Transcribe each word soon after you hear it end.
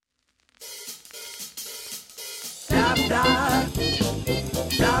bla,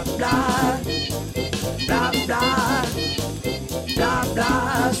 bla, bla, bla, bla, bla,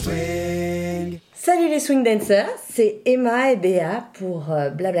 bla, swing. Salut les swing dancers, c'est Emma et Béa pour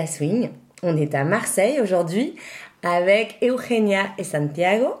Blabla Swing. On est à Marseille aujourd'hui avec Eugenia et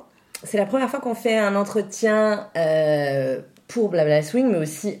Santiago. C'est la première fois qu'on fait un entretien pour Blabla Swing, mais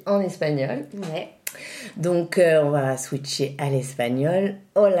aussi en espagnol. Ouais. Donc on va switcher à l'espagnol.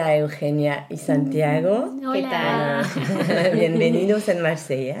 Hola Eugenia y Santiago. ¿Qué tal? Bienvenidos en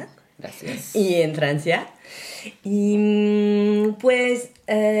Marsella. Gracias. Y en Francia. Y pues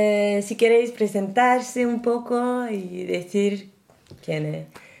si queréis presentarse un poco y decir quiénes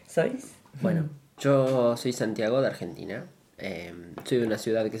sois. Bueno, yo soy Santiago de Argentina. Soy de una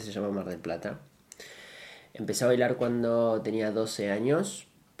ciudad que se llama Mar del Plata. Empecé a bailar cuando tenía 12 años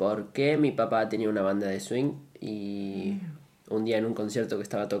porque mi papá tenía una banda de swing y un día en un concierto que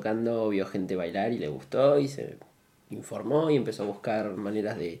estaba tocando vio gente bailar y le gustó y se informó y empezó a buscar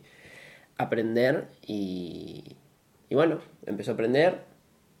maneras de aprender y bueno, empezó a aprender,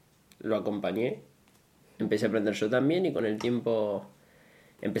 lo acompañé, empecé a aprender yo también y con el tiempo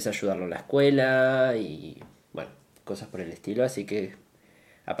empecé a ayudarlo en la escuela y bueno, cosas por el estilo, así que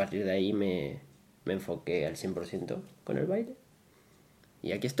a partir de ahí me enfoqué al 100% con el baile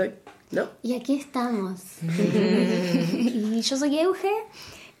y aquí estoy, ¿no? Y aquí estamos. Y yo soy Euge,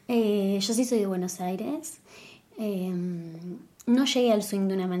 yo sí soy de Buenos Aires. No llegué al swing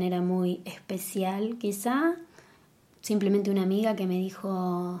de una manera muy especial, quizá. Simplemente una amiga que me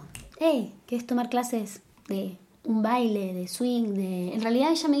dijo, hey, ¿quieres tomar clases de un baile, de swing? En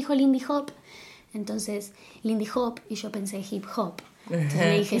realidad ella me dijo Lindy Hop, entonces Lindy Hop y yo pensé hip hop. Entonces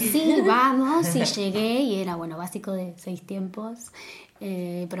le dije, sí, vamos, y llegué y era, bueno, básico de 6 tiempos.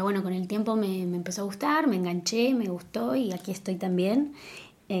 Pero bueno, con el tiempo me empezó a gustar, me enganché, me gustó y aquí estoy también.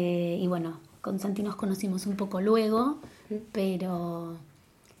 Y bueno, con Santi nos conocimos un poco luego, pero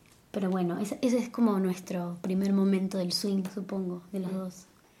bueno, ese es como nuestro primer momento del swing, supongo, de los dos.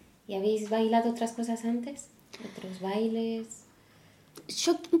 ¿Y habéis bailado otras cosas antes? ¿Otros bailes?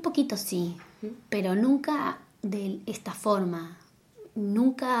 Yo un poquito sí, pero nunca de esta forma,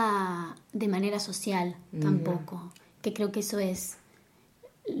 nunca de manera social tampoco, que creo que eso es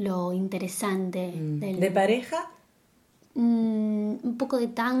lo interesante. ¿De pareja? Un poco de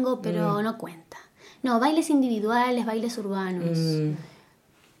tango, pero no cuenta. No, bailes individuales, bailes urbanos.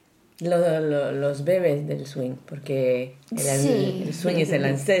 Los bebés del swing, porque el swing es el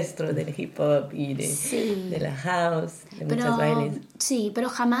ancestro del hip hop y de la house, de muchos bailes. Sí, pero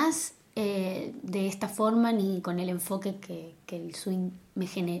jamás de esta forma ni con el enfoque que el swing me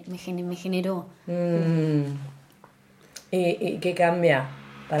generó. ¿Y qué cambia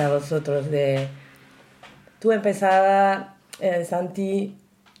para vosotros? ¿Tú empezabas, Santi,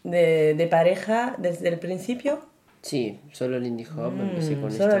 de pareja desde el principio? Sí, solo Lindy Hop, empecé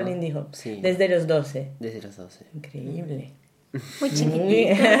con esto. Solo Lindy Hop, sí. Desde los 12. Desde los 12. Increíble. Muy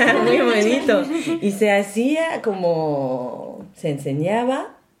chiquitito. Muy bonito. Y se hacía como... Se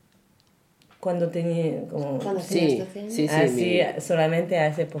enseñaba cuando tenía como... Cuando Sí, tenías 12 años. sí, así solamente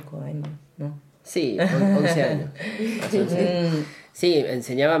hace pocos años, ¿no? Sí, 11 años. Hace 11 años. Sí,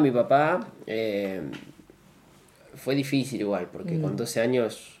 enseñaba a mi papá. Fue difícil igual, porque con 12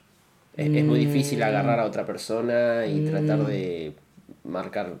 años es muy difícil agarrar a otra persona y tratar de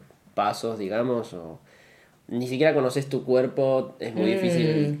marcar pasos, digamos. O ni siquiera conoces tu cuerpo, es muy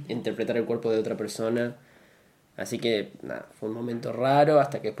difícil interpretar el cuerpo de otra persona. Así que nada, fue un momento raro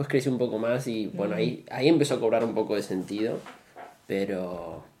hasta que después crecí un poco más y bueno, ahí empezó a cobrar un poco de sentido.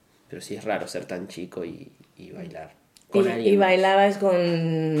 Pero sí es raro ser tan chico y bailar. ¿Y bailabas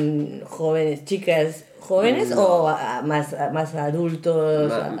con jóvenes, chicas jóvenes o más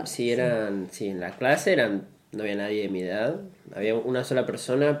adultos? Sí, en la clase no había nadie de mi edad. Había una sola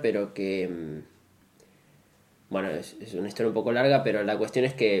persona, pero que... Bueno, es una historia un poco larga, pero la cuestión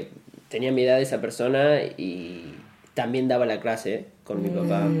es que tenía mi edad esa persona y también daba la clase con mi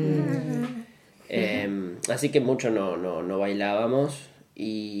papá. Así que mucho no bailábamos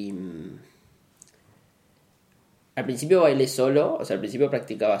y... Al principio bailé solo, o sea, al principio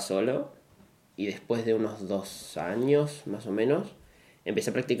practicaba solo y después de unos 2 años, más o menos,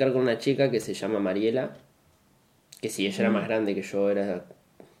 empecé a practicar con una chica que se llama Mariela, que sí, ella era más grande que yo,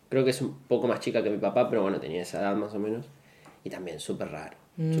 creo que es un poco más chica que mi papá, pero bueno, tenía esa edad más o menos, y también súper raro,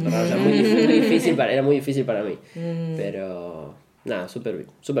 o sea, muy difícil era muy difícil para mí, pero nada, súper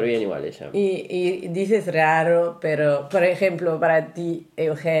bien igual ella. Y dices raro, pero, por ejemplo, para ti,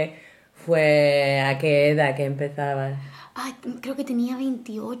 Euge, ¿fue a qué edad que empezabas? Ay, creo que tenía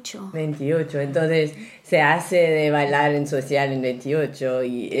 28. 28, entonces se hace de bailar en social en 28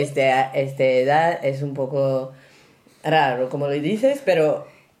 y esta edad es un poco raro, como lo dices, pero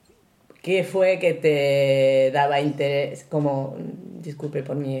 ¿qué fue que te daba interés? Como, disculpe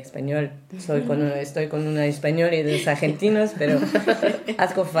por mi español, estoy con una española y dos argentinos, pero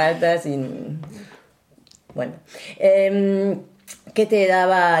hago faltas y... Bueno, ¿qué te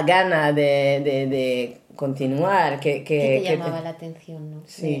daba gana de continuar? ¿Qué te llamaba la atención, ¿no?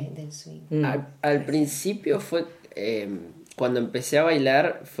 Sí. Del swing. Al principio fue... cuando empecé a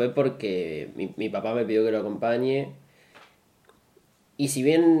bailar fue porque mi papá me pidió que lo acompañe. Y si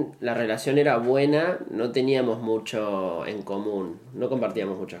bien la relación era buena, no teníamos mucho en común. No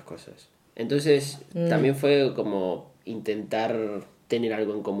compartíamos muchas cosas. Entonces también fue como intentar tener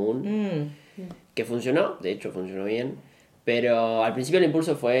algo en común. Que funcionó, de hecho funcionó bien. Pero al principio el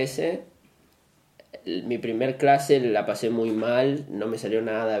impulso fue ese. Mi primer clase la pasé muy mal, no me salió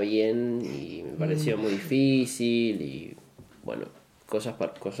nada bien y me pareció muy difícil y bueno, cosas.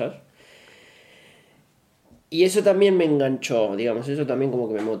 Y eso también me enganchó, digamos, eso también como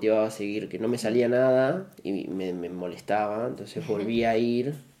que me motivaba a seguir, que no me salía nada y me molestaba, entonces volví a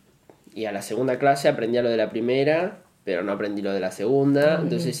ir y a la segunda clase aprendí a lo de la primera, pero no aprendí lo de la segunda,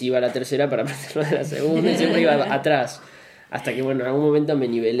 entonces iba a la tercera para aprender lo de la segunda y siempre iba atrás. Hasta que, bueno, en algún momento me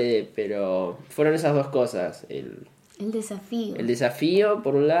nivelé, pero fueron esas dos cosas. El desafío. El desafío,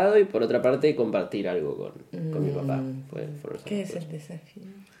 por un lado, y por otra parte, compartir algo con mi papá. ¿Qué es el desafío?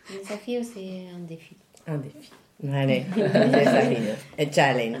 El desafío c'est un défi. Un défi. Vale, el desafío. El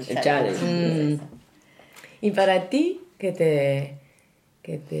challenge. El challenge. ¿Y para ti qué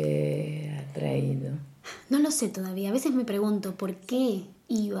te ha traído? No lo sé todavía. A veces me pregunto por qué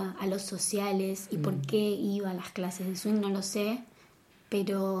iba a los sociales y por qué iba a las clases de swing, no lo sé.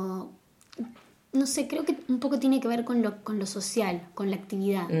 Pero, no sé, creo que un poco tiene que ver con lo social, con la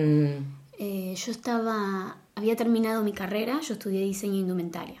actividad. Había terminado mi carrera, yo estudié diseño de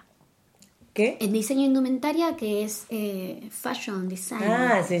indumentaria. ¿Qué? En diseño de indumentaria, que es fashion design.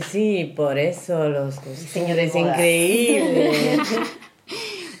 Ah, sí, por eso los diseñadores increíbles.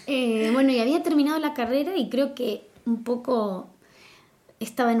 Bueno, y había terminado la carrera y creo que un poco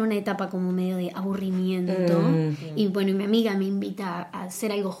estaba en una etapa como medio de aburrimiento. Y bueno, y mi amiga me invita a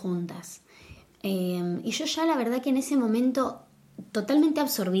hacer algo juntas. Y yo ya la verdad que en ese momento, totalmente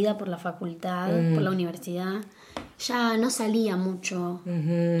absorbida por la facultad, por la universidad, ya no salía mucho,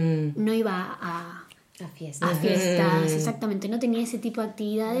 no iba a fiestas, exactamente, no tenía ese tipo de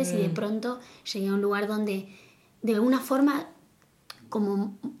actividades y de pronto llegué a un lugar donde de alguna forma,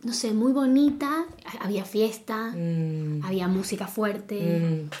 como, no sé, muy bonita, había fiesta, había música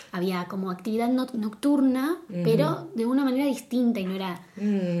fuerte, había como actividad nocturna, pero de una manera distinta y no era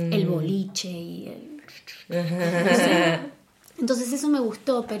el boliche y el... No sé. Entonces eso me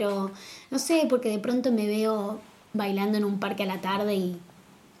gustó, pero no sé, porque de pronto me veo bailando en un parque a la tarde y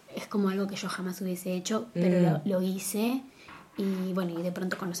es como algo que yo jamás hubiese hecho, pero lo hice y bueno, y de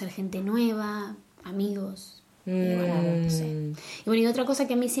pronto conocer gente nueva, amigos, y bueno, no sé. Y bueno, y otra cosa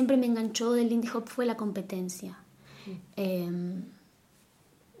que a mí siempre me enganchó del Lindy Hop fue la competencia.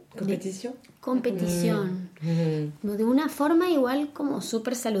 ¿Competición? Competición. De una forma igual como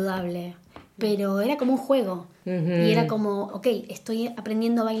súper saludable, pero era como un juego. Y era como, ok, estoy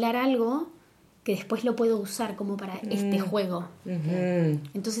aprendiendo a bailar algo que después lo puedo usar como para este juego.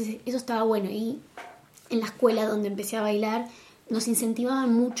 Entonces eso estaba bueno. Y en la escuela donde empecé a bailar nos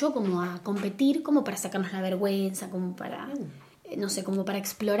incentivaban mucho como a competir, como para sacarnos la vergüenza, como para, no sé, como para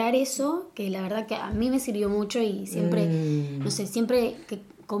explorar eso, que la verdad que a mí me sirvió mucho y siempre, no sé, siempre que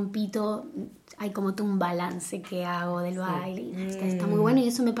compito hay como todo un balance que hago del baile. Y está muy bueno y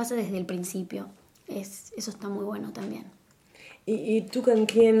eso me pasa desde el principio. Eso está muy bueno también. ¿Y tú con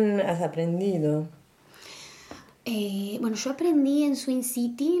quién has aprendido? Bueno, yo aprendí en Swing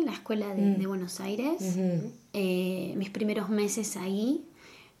City, la escuela de Buenos Aires, mis primeros meses ahí,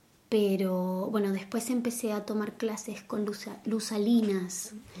 pero bueno, después empecé a tomar clases con Luz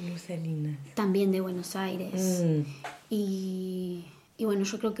Salinas, también de Buenos Aires, y bueno,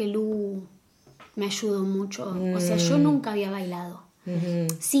 yo creo que Lu me ayudó mucho, o sea, yo nunca había bailado,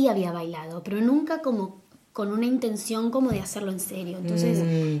 sí había bailado, pero nunca como con una intención como de hacerlo en serio.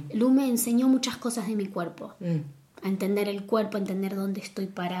 Entonces, Lu me enseñó muchas cosas de mi cuerpo. A entender el cuerpo, a entender dónde estoy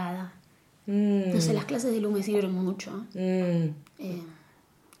parada. Entonces, las clases de Lu me sirvieron mucho.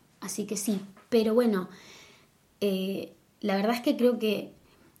 Así que sí. Pero bueno, la verdad es que creo que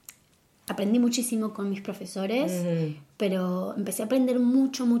aprendí muchísimo con mis profesores, pero empecé a aprender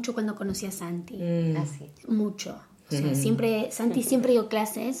mucho cuando conocí a Santi. Así. Mucho. O sea, Santi siempre dio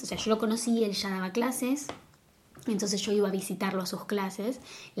clases, o sea, yo lo conocí y él ya daba clases, entonces yo iba a visitarlo a sus clases,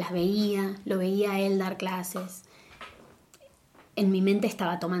 las veía, lo veía a él dar clases. en mi mente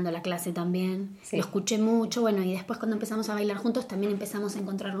estaba tomando la clase también. Sí. Lo escuché mucho, bueno, y después cuando empezamos a bailar juntos también empezamos a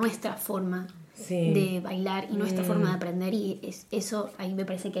encontrar nuestra forma Sí. de bailar y nuestra forma de aprender, y eso ahí me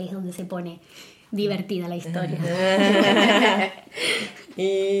parece que ahí es donde se pone divertida la historia.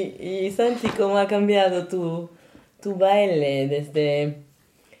 Y Santi, ¿cómo ha cambiado tu baile desde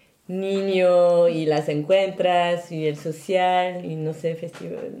niño y las encuentras y el social y no sé,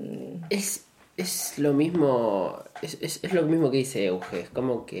 festival? Es lo mismo, es lo mismo que dice Euge. Es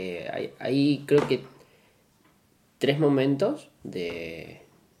como que hay creo que 3 momentos de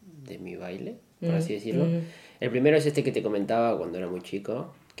mi baile, por así decirlo. El primero es este que te comentaba cuando era muy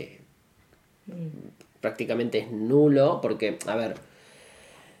chico, que prácticamente es nulo, porque, a ver,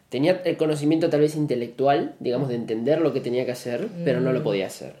 tenía el conocimiento tal vez intelectual, digamos, de entender lo que tenía que hacer, pero no lo podía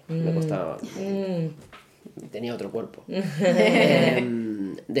hacer. Me costaba. Tenía otro cuerpo.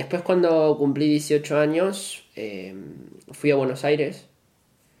 Después, cuando cumplí 18 años, fui a Buenos Aires.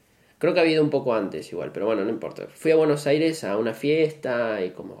 Creo que ha habido un poco antes igual, pero bueno, no importa. Fui a Buenos Aires a una fiesta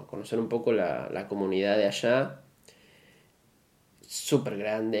y como a conocer un poco la comunidad de allá. Súper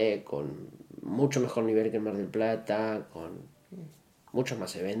grande, con mucho mejor nivel que en Mar del Plata, con muchos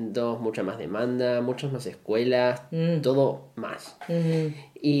más eventos, mucha más demanda, muchas más escuelas, todo más.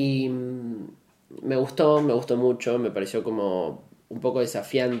 Y me gustó mucho, me pareció como un poco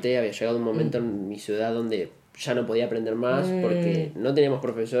desafiante. Había llegado un momento en mi ciudad donde ya no podía aprender más porque no teníamos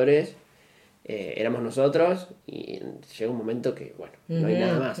profesores, éramos nosotros, y llega un momento que, bueno, no hay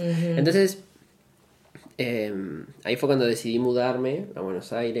nada más. Entonces, ahí fue cuando decidí mudarme a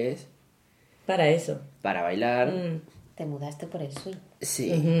Buenos Aires Para eso. para bailar. Te mudaste por el swing.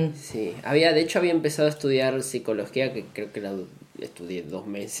 Sí, sí. De hecho había empezado a estudiar psicología, que creo que la estudié 2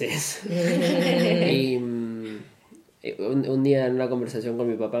 meses. Y un día en una conversación con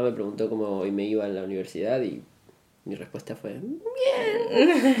mi papá me preguntó cómo me iba en la universidad y mi respuesta fue bien.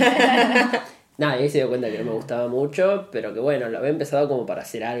 Nada, y ahí se dio cuenta que no me gustaba mucho, pero que bueno, lo había empezado como para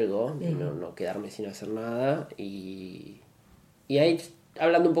hacer algo y no quedarme sin hacer nada. Y ahí,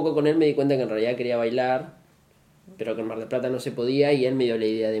 hablando un poco con él, me di cuenta que en realidad quería bailar, pero que en Mar del Plata no se podía, y él me dio la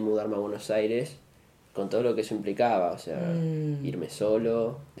idea de mudarme a Buenos Aires con todo lo que eso implicaba, o sea, irme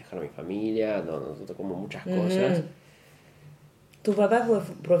solo, dejar a mi familia, como muchas cosas. ¿Tu papá fue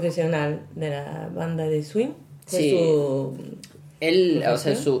profesional de la banda de swing? ¿Fue Sí. su Él, o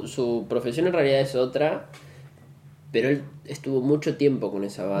sea, profesión? su profesión en realidad es otra, pero él estuvo mucho tiempo con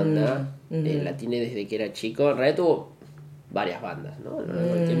esa banda, la tiene desde que era chico. En realidad tuvo varias bandas, ¿no? A lo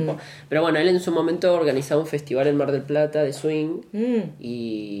largo del tiempo. Pero bueno, él en su momento organizaba un festival en Mar del Plata de swing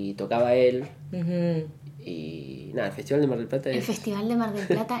y tocaba él. Y nada, el festival de Mar del Plata El es... Festival de Mar del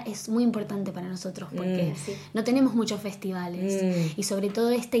Plata es muy importante para nosotros porque no tenemos muchos festivales y sobre todo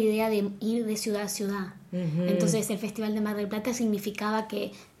esta idea de ir de ciudad a ciudad. Entonces el Festival de Mar del Plata significaba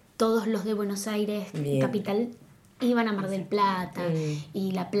que todos los de Buenos Aires, Bien. capital, iban a Mar del Plata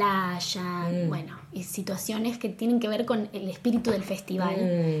y la playa, bueno, y situaciones que tienen que ver con el espíritu del festival,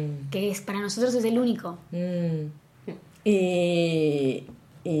 que es para nosotros es el único. ¿Y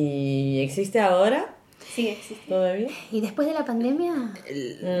existe ahora Sí, existe. todavía? Y después de la pandemia,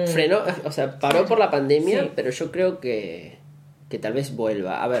 Frenó, o sea, paró por la pandemia, Sí. pero yo creo que tal vez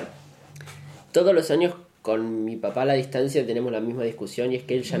vuelva. A ver, todos los años con mi papá a la distancia tenemos la misma discusión, y es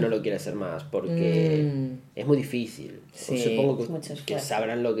que él ya no lo quiere hacer más porque es muy difícil. Sí. Supongo Es mucho que esfuerzo.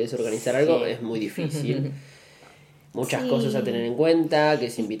 sabrán lo que es organizar algo, es muy difícil. Muchas Sí. cosas a tener en cuenta, que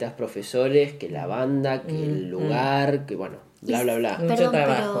si invitas profesores, que la banda, que el lugar, que bueno, bla bla bla. Mucho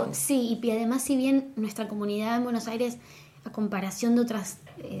trabajo. Pero sí, y además si bien nuestra comunidad en Buenos Aires, a comparación de otras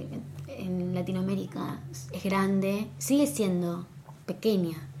en Latinoamérica, es grande, sigue siendo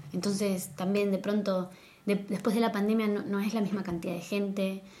pequeña. Entonces también de pronto, después de la pandemia no es la misma cantidad de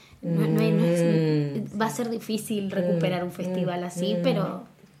gente, va a ser difícil recuperar un festival así, pero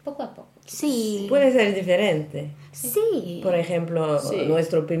Poco a poco. sí, Puede ser diferente. sí. Por ejemplo, Sí.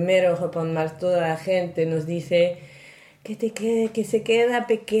 nuestro primero Japan Mars, toda la gente nos dice que se queda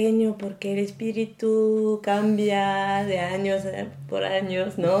pequeño porque el espíritu cambia de años por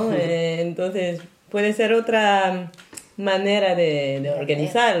años, ¿no? Entonces puede ser otra manera de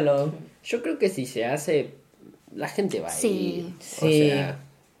organizarlo. Yo creo que si se hace, la gente va a Sí. ir. O Sí. sea,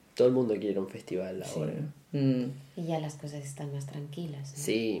 todo el mundo quiere un festival ahora. Y ya las cosas están más tranquilas, ¿no?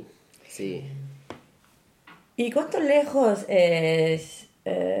 Sí, sí. ¿Y cuánto lejos es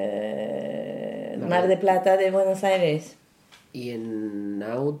Mar de Plata de Buenos Aires? Y en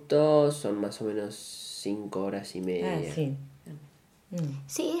auto son más o menos 5 horas y media. Ah, sí.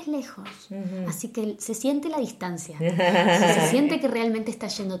 Sí, es lejos. Así que se siente la distancia. Se siente que realmente está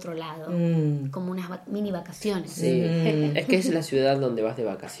yendo a otro lado. Como unas mini vacaciones. Sí, es que es la ciudad donde vas de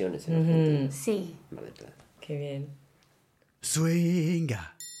vacaciones en Argentina. Sí. Mar del Plata. Qué bien.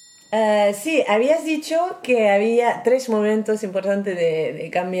 Swinga. Sí, habías dicho que había 3 momentos importantes de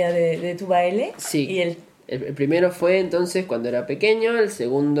cambio de tu baile. Sí. Y El primero fue entonces cuando era pequeño, el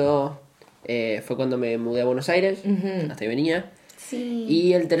segundo fue cuando me mudé a Buenos Aires, hasta ahí venía. Sí.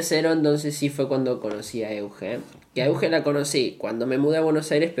 Y el tercero entonces sí fue cuando conocí a Euge. Que a Euge la conocí cuando me mudé a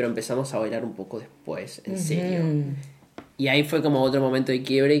Buenos Aires, pero empezamos a bailar un poco después, en serio. Y ahí fue como otro momento de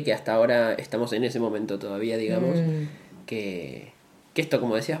quiebre y que hasta ahora estamos en ese momento todavía, digamos. Que esto,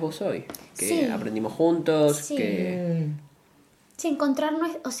 como decías vos hoy, que Sí. aprendimos juntos, Sí. que... Sí, encontramos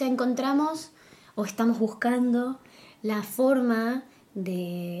o estamos buscando la forma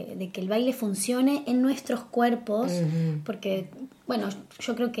de que el baile funcione en nuestros cuerpos, porque, bueno,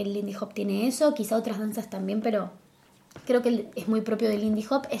 yo creo que el Lindy Hop tiene eso, quizá otras danzas también, pero creo que es muy propio del Lindy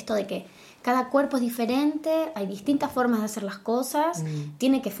Hop esto de que cada cuerpo es diferente, hay distintas formas de hacer las cosas,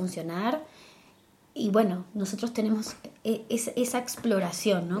 tiene que funcionar. Y bueno, nosotros tenemos esa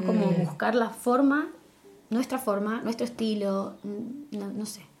exploración, ¿no? Como buscar la forma, nuestro estilo, no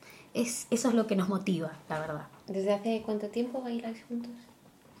sé. Eso es lo que nos motiva, la verdad. ¿Desde hace cuánto tiempo bailáis juntos?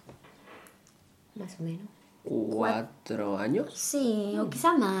 Más o menos. 4 años. Sí, o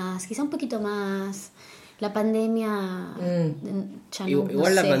quizá más, quizá un poquito más. La pandemia ya no, Igual no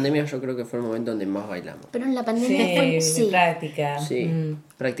la sé. pandemia yo creo que fue el momento donde más bailamos. Pero en la pandemia fue... Sí, práctica. Sí,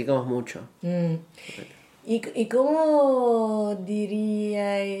 practicamos mucho. ¿Y cómo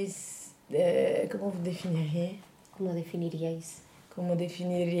diríais, cómo definiríais? ¿Cómo definiríais? ¿Cómo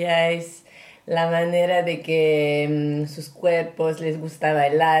definiríais la manera de que sus cuerpos les gusta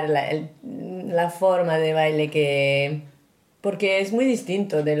bailar, la forma de baile que... Porque es muy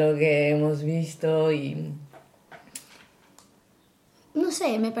distinto de lo que hemos visto y... No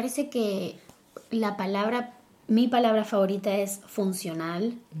sé, me parece que mi palabra favorita es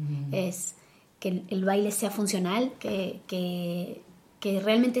funcional, es que el baile sea funcional, que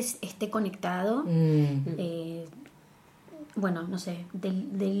realmente esté conectado. Bueno, no sé,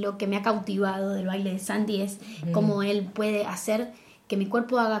 de lo que me ha cautivado del baile de Santi es cómo él puede hacer que mi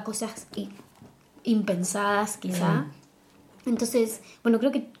cuerpo haga cosas impensadas quizá. Entonces, bueno,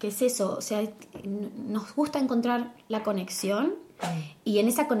 creo que es eso, o sea, nos gusta encontrar la conexión y en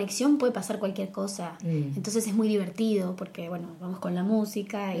esa conexión puede pasar cualquier cosa. Entonces es muy divertido porque, bueno, vamos con la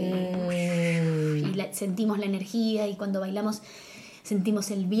música y sentimos la energía y cuando bailamos sentimos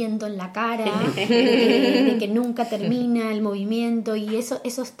el viento en la cara, de que nunca termina el movimiento y eso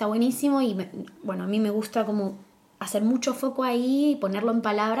está buenísimo y, bueno, a mí me gusta como hacer mucho foco ahí y ponerlo en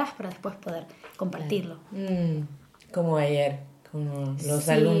palabras para después poder compartirlo. Como ayer, como los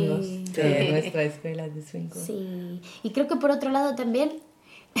Sí. alumnos de nuestra escuela de swing. Sí, y creo que por otro lado también,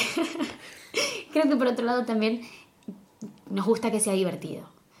 nos gusta que sea divertido.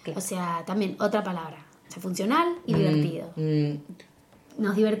 Claro. O sea, también otra palabra, o sea, funcional y divertido.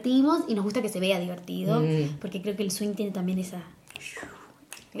 Nos divertimos y nos gusta que se vea divertido, porque creo que el swing tiene también esa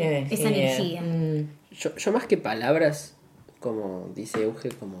energía. Yo más que palabras, como dice Euge,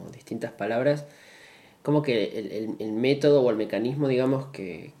 como distintas palabras, como que el método o el mecanismo, digamos,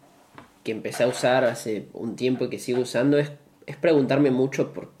 que empecé a usar hace un tiempo y que sigo usando es preguntarme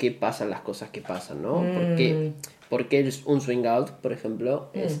mucho por qué pasan las cosas que pasan, ¿no? ¿Por qué un swing out, por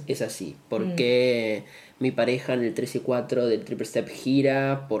ejemplo, es así? ¿Por qué mi pareja en el 3 y 4 del triple step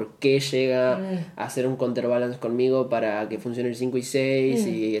gira? ¿Por qué llega a hacer un counterbalance conmigo para que funcione el 5 y 6?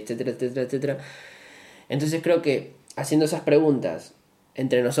 Y etcétera, etcétera, etcétera. Entonces creo que haciendo esas preguntas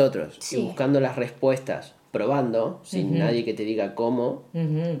entre nosotros Sí. y buscando las respuestas, probando, sin nadie que te diga cómo,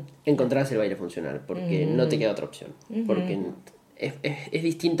 encontrarás el baile funcional, porque no te queda otra opción. Porque es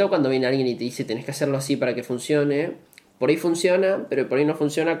distinto cuando viene alguien y te dice tenés que hacerlo así para que funcione. Por ahí funciona, pero por ahí no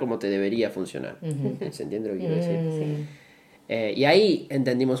funciona como te debería funcionar. ¿Se entiende lo que quiero decir? Y ahí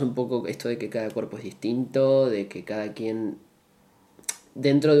entendimos un poco esto de que cada cuerpo es distinto, de que cada quien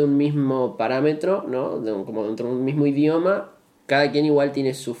dentro de un mismo parámetro, ¿no? Como dentro de un mismo idioma, cada quien igual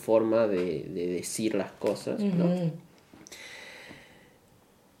tiene su forma de decir las cosas, ¿no?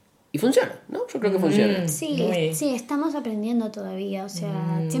 Y funciona, ¿no? Yo creo que funciona. Sí, sí, estamos aprendiendo todavía, o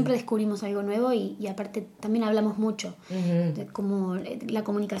sea, siempre descubrimos algo nuevo y aparte también hablamos mucho, de cómo la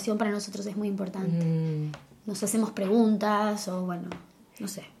comunicación para nosotros es muy importante. Nos hacemos preguntas o bueno, no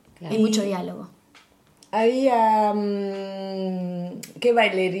sé, Claro. hay mucho diálogo. Había... ¿qué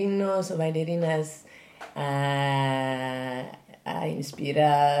bailerinos o bailarinas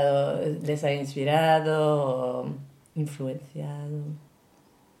les ha inspirado? influenciado?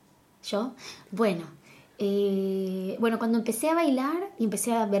 ¿Yo? Bueno, cuando empecé a bailar y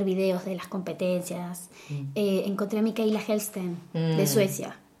empecé a ver videos de las competencias, encontré a Mikaela Hellsten de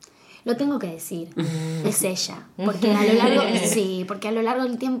Suecia. Lo tengo que decir, es ella. Porque a lo largo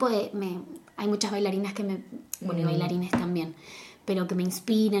del tiempo hay muchas bailarinas y bailarines también, pero que me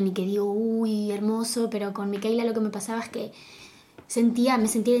inspiran y que digo, uy, hermoso, pero con Mikaela lo que me pasaba es que me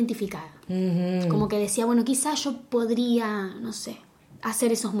sentía identificada. Como que decía, bueno, quizás yo podría, no sé,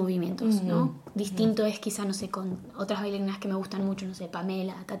 hacer esos movimientos, ¿no? Distinto es quizá, no sé, con otras bailarinas que me gustan mucho, no sé,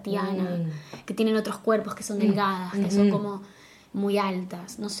 Pamela, Tatiana, que tienen otros cuerpos que son delgadas, que son como muy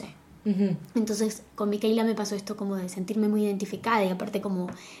altas, no sé. Entonces con Mikaela me pasó esto como de sentirme muy identificada y aparte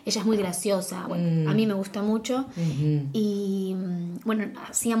como ella es muy graciosa, bueno, a mí me gusta mucho y bueno,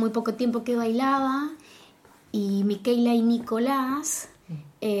 hacía muy poco tiempo que bailaba y Mikaela y Nicolás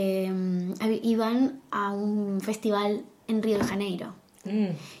iban a un festival en Río de Janeiro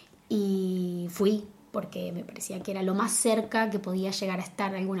y fui porque me parecía que era lo más cerca que podía llegar a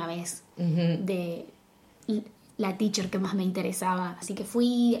estar alguna vez de la teacher que más me interesaba, así que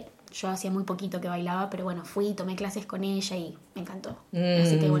fui. Yo hacía muy poquito que bailaba, pero bueno, tomé clases con ella y me encantó.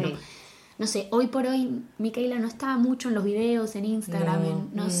 Así que bueno, no sé, hoy por hoy Mikaela no está mucho en los videos, en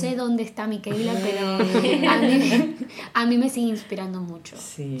Instagram, no sé dónde está Mikaela, pero a mí me sigue inspirando mucho.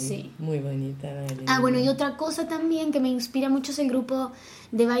 Sí. Muy bonita bailarina. Ah, bueno, y otra cosa también que me inspira mucho es el grupo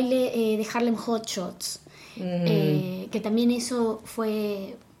de baile de Harlem Hot Shots, que también eso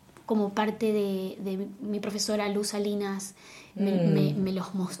fue como parte de mi profesora Luz Salinas. Me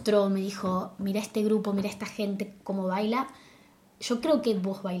los mostró, me dijo, mira este grupo, mira esta gente cómo baila, yo creo que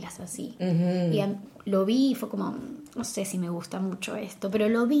vos bailas así. Y lo vi y fue como, no sé si me gusta mucho esto, pero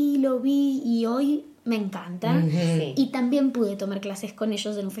lo vi y hoy me encanta. Y también pude tomar clases con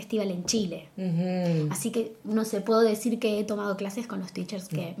ellos en un festival en Chile. Así que, no sé, puedo decir que he tomado clases con los teachers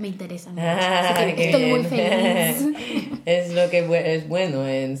que me interesan mucho. Así que estoy muy feliz. Es lo que es bueno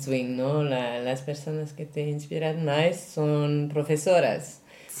en swing, ¿no? Las personas que te inspiran más son profesoras.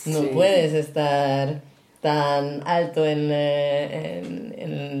 No puedes estar tan alto en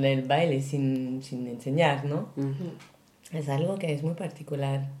el baile sin enseñar, ¿no? Es algo que es muy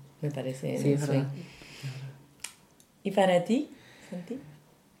particular, me parece, en el swing. ¿Y para ti, Santi?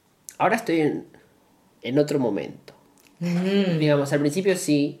 Ahora estoy en otro momento. Digamos, al principio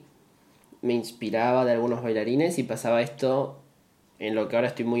sí me inspiraba de algunos bailarines y pasaba esto en lo que ahora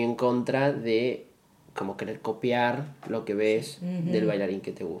estoy muy en contra de como querer copiar lo que ves del bailarín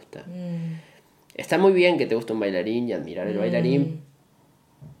que te gusta. Está muy bien que te guste un bailarín y admirar el bailarín,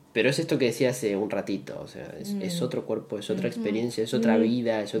 pero es esto que decía hace un ratito, o sea, es otro cuerpo, es otra experiencia, es otra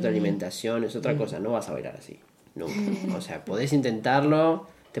vida, es otra alimentación, es otra cosa, no vas a bailar así, nunca. O sea, podés intentarlo,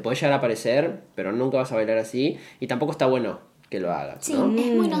 te podés llegar a parecer, pero nunca vas a bailar así, y tampoco está bueno que lo hagas, sí, ¿no? Es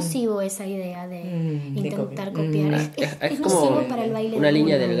muy nocivo esa idea de intentar copiar. Es como nocivo para el baile. Una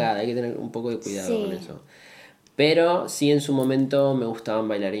línea delgada, hay que tener un poco de cuidado con eso. Pero sí, en su momento me gustaban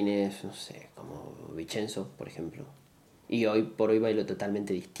bailarines, no sé, como Vincenzo, por ejemplo. Y hoy por hoy bailo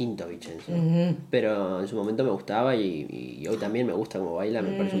totalmente distinto a Vincenzo. Pero en su momento me gustaba y hoy también me gusta cómo baila.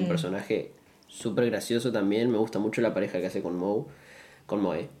 Me parece un personaje súper gracioso también. Me gusta mucho la pareja que hace con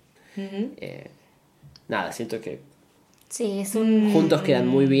Moe. Nada, siento que sí, juntos quedan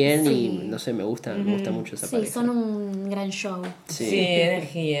muy bien y no sé, me gusta mucho esa pareja. Sí, son un gran show. Sí,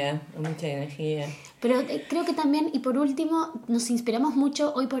 energía, mucha energía. Pero creo que también, y por último, nos inspiramos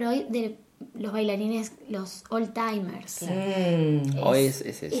mucho hoy por hoy de los bailarines, los old-timers. Claro.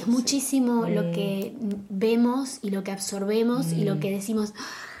 Es muchísimo lo que vemos y lo que absorbemos y lo que decimos,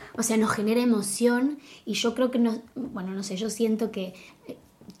 o sea, nos genera emoción y yo creo que yo siento que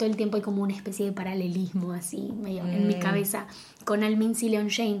todo el tiempo hay como una especie de paralelismo así, medio en mi cabeza, con Al Minns y Leon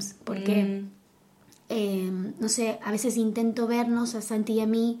James, porque no sé, a veces intento vernos a Santi y a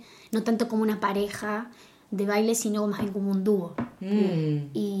mí, no tanto como una pareja de baile, sino más bien como un dúo.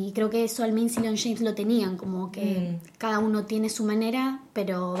 Y creo que eso Al Minns y Leon James lo tenían, como que cada uno tiene su manera,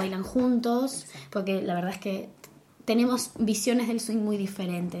 pero bailan juntos, porque la verdad es que tenemos visiones del swing muy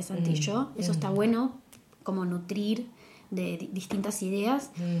diferentes, Santi y yo. Eso está bueno, como nutrir de distintas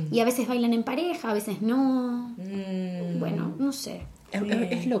ideas. Y a veces bailan en pareja, a veces no. Bueno, no sé.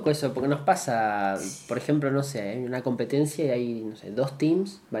 Es loco eso, porque nos pasa, por ejemplo, no sé, hay una competencia y hay, no sé, 2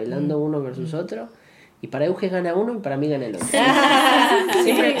 teams bailando uno versus otro, y para Euge gana uno y para mí gana el otro.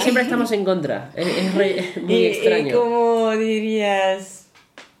 siempre estamos en contra, es muy extraño. ¿Y cómo dirías,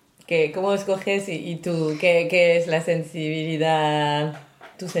 cómo escoges y tú, qué es la sensibilidad,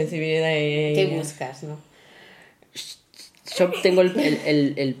 tu sensibilidad? ¿Qué buscas, no? Yo tengo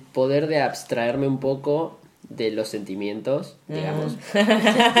el poder de abstraerme un poco de los sentimientos, digamos.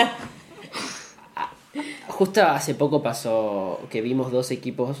 Justo hace poco pasó que vimos 2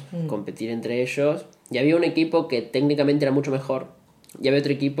 equipos competir entre ellos y había un equipo que técnicamente era mucho mejor y había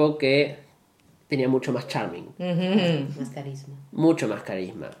otro equipo que tenía mucho más charming. Más carisma. Mucho más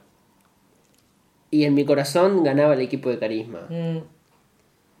carisma. Y en mi corazón ganaba el equipo de carisma.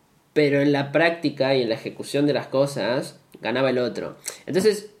 Pero en la práctica y en la ejecución de las cosas ganaba el otro.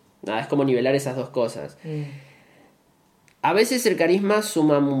 Entonces, nada, es como nivelar esas 2 cosas. A veces el carisma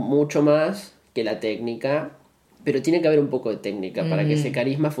suma mucho más que la técnica, pero tiene que haber un poco de técnica para que ese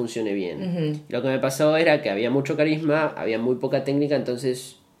carisma funcione bien. Lo que me pasó era que había mucho carisma, había muy poca técnica,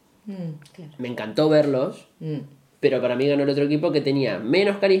 entonces me encantó verlos, pero para mí ganó el otro equipo que tenía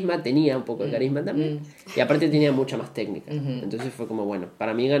menos carisma, tenía un poco de carisma también, y aparte tenía mucha más técnica. Entonces fue como, bueno,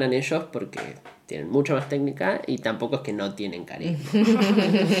 para mí ganan ellos porque tienen mucha más técnica y tampoco es que no tienen carisma.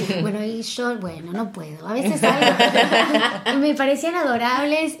 Bueno, y yo, no puedo. A veces algo me parecían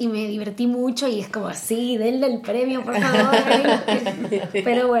adorables y me divertí mucho y es como, sí, denle el premio, por favor.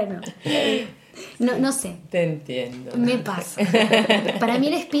 Pero bueno, no sé. Te entiendo. Me pasa. Para mí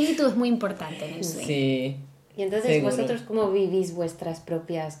el espíritu es muy importante en el swing. Sí. Y entonces Seguro. vosotros cómo vivís vuestras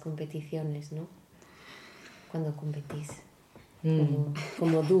propias competiciones, ¿no? Cuando competís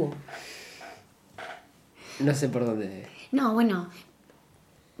como dúo. No sé por dónde. No, bueno,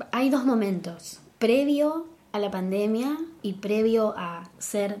 hay 2 momentos. Previo a la pandemia y previo a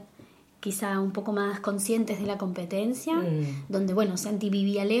ser quizá un poco más conscientes de la competencia, donde, bueno, Santi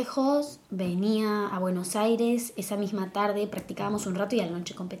vivía lejos, venía a Buenos Aires, esa misma tarde practicábamos un rato y a la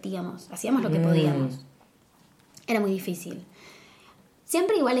noche competíamos, hacíamos lo que podíamos. Era muy difícil.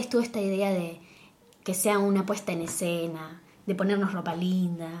 Siempre igual estuvo esta idea de que sea una puesta en escena, de ponernos ropa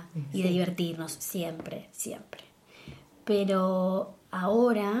linda y de divertirnos, siempre. Pero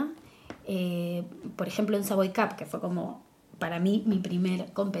ahora, por ejemplo en Savoy Cup, que fue como para mí mi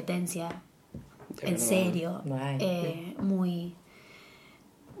primer competencia en serio, muy...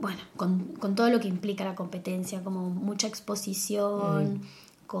 Bueno, con todo lo que implica la competencia, como mucha exposición,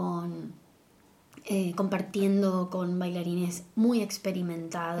 compartiendo con bailarines muy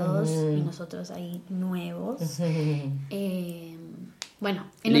experimentados y nosotros ahí nuevos. Bueno,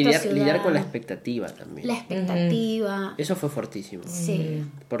 en otra ciudad, lidiar con la expectativa también. La expectativa. Eso fue fortísimo. Sí.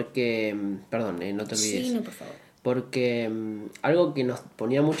 Porque, perdón, no te olvides. Sí, no, por favor. Porque algo que nos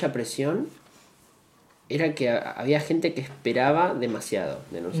ponía mucha presión era que había gente que esperaba demasiado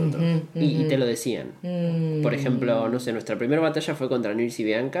de nosotros. Y te lo decían. Por ejemplo, no sé, nuestra primera batalla fue contra Nils y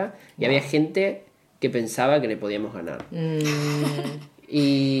Bianca y había gente que pensaba que le podíamos ganar.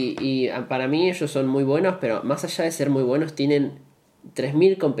 Y para mí ellos son muy buenos, pero más allá de ser muy buenos, tienen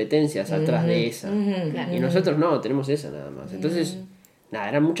 3.000 competencias atrás de esa. Y nosotros no, tenemos esa nada más. Entonces, nada,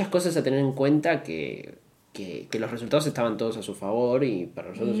 eran muchas cosas a tener en cuenta que los resultados estaban todos a su favor y para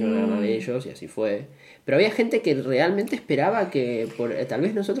nosotros iban a ganar ellos y así fue. Pero había gente que realmente esperaba que tal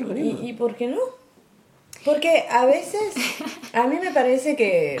vez nosotros ganemos. ¿Y por qué no? Porque a veces, a mí me parece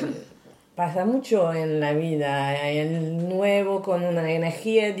que pasa mucho en la vida, el nuevo con una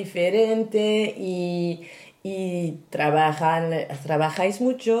energía diferente y trabajáis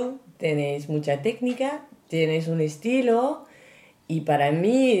mucho, tenéis mucha técnica, tenéis un estilo y para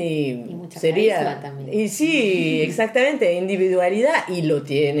mí sería... también. Y sí, exactamente, individualidad y lo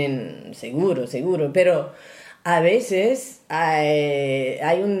tienen seguro, pero a veces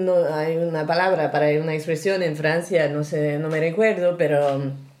hay una palabra para una expresión en Francia, no sé, no me recuerdo,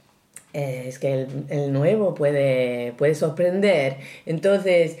 pero... es que el nuevo puede sorprender.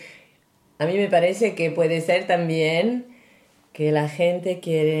 Entonces, a mí me parece que puede ser también que la gente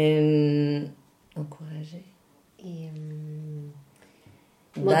quiere encourajar Y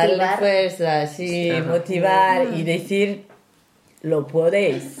darle motivar. fuerza, sí, motivar y decir lo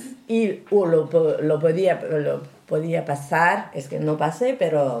podéis. O lo podía pasar, es que no pasé,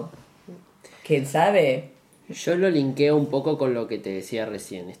 pero quién sabe. Yo lo linkeo un poco con lo que te decía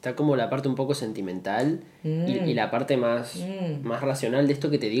recién. Está como la parte un poco sentimental y la parte más racional de esto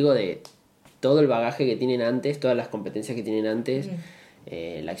que te digo, de todo el bagaje que tienen antes, todas las competencias que tienen antes,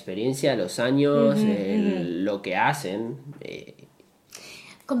 la experiencia, los años, lo que hacen.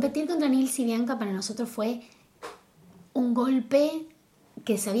 Competir contra Nils y Bianca para nosotros fue un golpe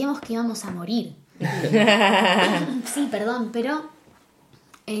que sabíamos que íbamos a morir. Sí, perdón, pero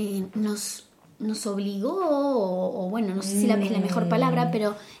nos obligó, o bueno, no sé si es la mejor palabra,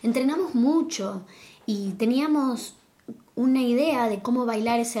 pero entrenamos mucho y teníamos una idea de cómo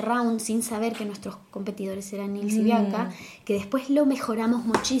bailar ese round sin saber que nuestros competidores eran Nils y Bianca, que después lo mejoramos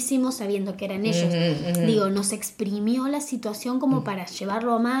muchísimo sabiendo que eran ellos. Digo, nos exprimió la situación como para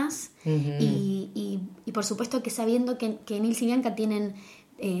llevarlo a más y y por supuesto que sabiendo que Nils y Bianca tienen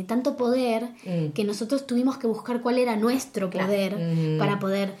tanto poder, que nosotros tuvimos que buscar cuál era nuestro poder para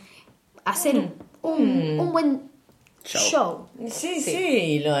poder hacer un buen show.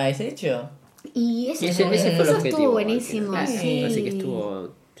 Sí, lo has hecho. Y eso, Y ese fue el eso objetivo. estuvo buenísimo. al final. Sí. Así que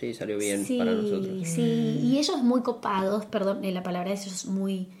salió bien para nosotros. Sí, y ellos muy copados, perdón, la palabra ellos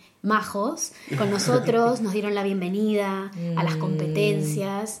muy majos con nosotros, nos dieron la bienvenida a las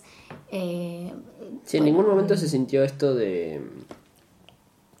competencias. Sí, en ningún momento se sintió esto de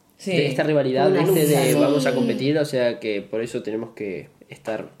esta rivalidad, Una lucha. de Sí. vamos a competir, o sea que por eso tenemos que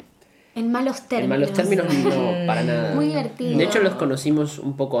estar En malos términos. en malos términos, no, para nada. Muy divertido. De hecho, los conocimos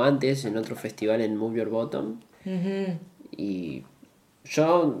un poco antes en otro festival en Move Your Bottom. Y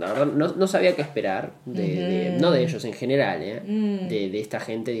yo, la verdad, no sabía qué esperar. No de ellos en general, de esta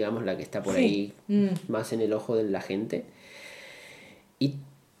gente, digamos, la que está por ahí más en el ojo de la gente. Y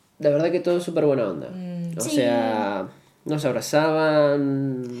la verdad que todo es súper buena onda. O Sí. sea, nos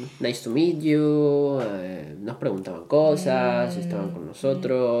abrazaban, nice to meet you, nos preguntaban cosas, estaban con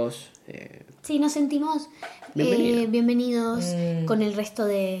nosotros. Sí, nos sentimos bienvenidos con el resto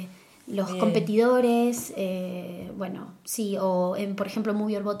de los competidores. Bueno, sí, o por ejemplo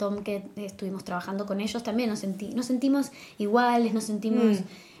Move Your Bottom, que estuvimos trabajando con ellos, también nos sentimos iguales, nos sentimos...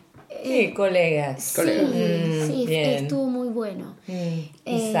 Sí, colegas. Sí, Colegas. sí, Bien. estuvo muy bueno. Y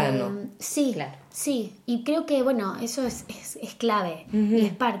sano. Sí, Claro. sí. Y creo que, bueno, eso es clave y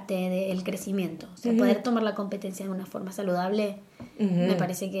es parte del crecimiento. O sea, poder tomar la competencia de una forma saludable, me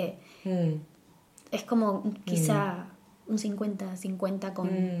parece que es como quizá un 50-50 con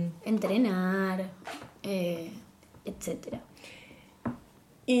entrenar, etcétera.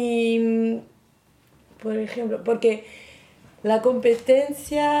 Y, por ejemplo, porque la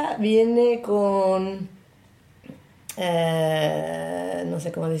competencia viene con, no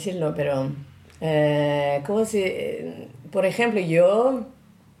sé cómo decirlo, pero, por ejemplo, a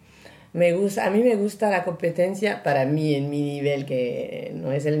mí me gusta la competencia, para mí, en mi nivel, que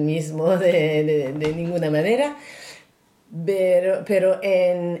no es el mismo de ninguna manera, pero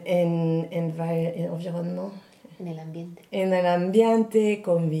en environnement, En el ambiente. en el ambiente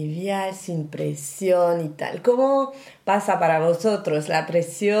convivial, sin presión y tal. ¿Cómo pasa para vosotros la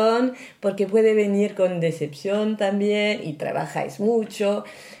presión? Porque puede venir con decepción también y trabajáis mucho.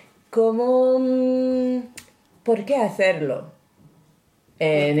 ¿Por qué hacerlo?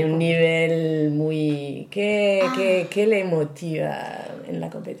 En un nivel muy... ¿Qué le motiva en la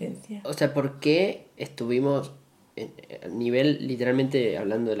competencia? O sea, ¿por qué estuvimos a nivel, literalmente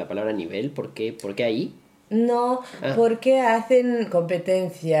hablando de la palabra nivel? ¿Por qué ahí? No, ¿por qué hacen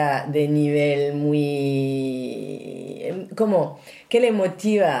competencia de nivel muy... ¿Cómo? ¿Qué le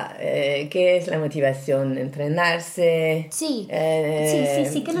motiva? ¿Qué es la motivación? ¿Entrenarse? Sí,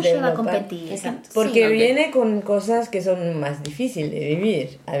 sí, que nos lleva a competir. Exacto. Porque Sí. viene con cosas que son más difíciles de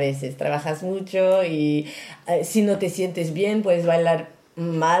vivir. A veces trabajas mucho y si no te sientes bien puedes bailar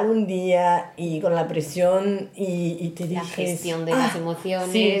mal un día y con la presión y te La dices... gestión de las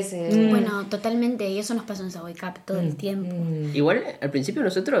emociones. sí. Bueno, totalmente, y eso nos pasó en Savoy Cup todo el tiempo. Igual, al principio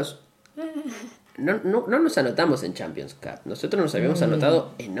nosotros no nos anotamos en Champions Cup. Nosotros nos habíamos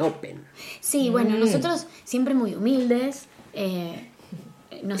anotado en Open. Sí, bueno, nosotros siempre muy humildes.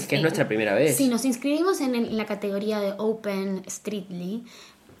 Es que es nuestra primera vez. Sí, nos inscribimos en la categoría de Open Streetly.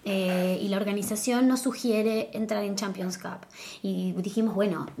 Y la organización nos sugiere entrar en Champions Cup. Y dijimos,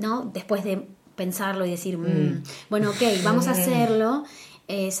 bueno, ¿no? Después de pensarlo y decir, bueno, ok, vamos a hacerlo.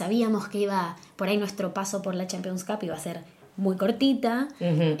 Sabíamos que por ahí nuestro paso por la Champions Cup iba a ser muy cortita.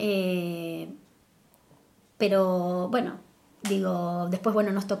 Pero bueno, después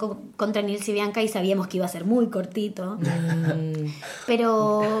nos tocó contra Nils y Bianca y sabíamos que iba a ser muy cortito.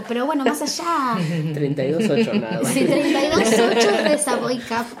 Pero bueno, más allá... 32-8 nada más. Sí, 32-8 de Savoy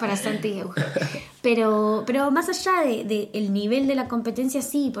Cup para Santi y Euge. Pero más allá el nivel de la competencia,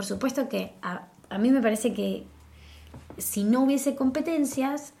 sí, por supuesto que a mí me parece que si no hubiese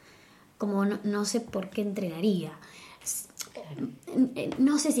competencias, como no sé por qué entrenaría.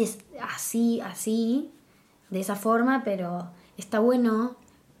 No sé si es así, de esa forma, pero está bueno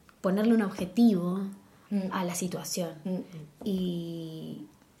ponerle un objetivo a la situación. Y,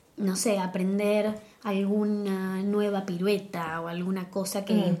 no sé, aprender alguna nueva pirueta o alguna cosa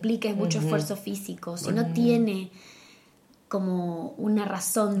que implique mucho esfuerzo físico. Si no tiene como una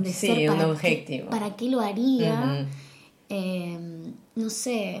razón de Sí, ser un objetivo. ¿para qué lo haría? No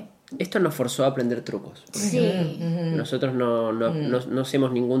sé. Esto nos forzó a aprender trucos. Sí. Nosotros no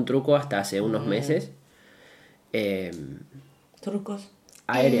hacemos ningún truco hasta hace unos meses. ¿Trucos?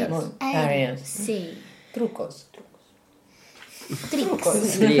 Aéreas. Aéreas. Sí. Trucos.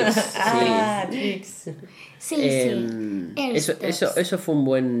 Tricks. Tricks, sí. Ah, tricks. Sí, Eso, Airsteps. eso fue un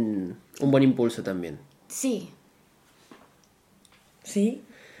buen impulso también. Sí. Sí.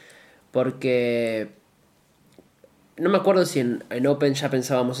 Porque no me acuerdo si en Open ya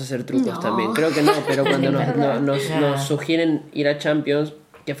pensábamos hacer trucos No. también. Creo que no, pero cuando verdad. nos sugieren ir a Champions,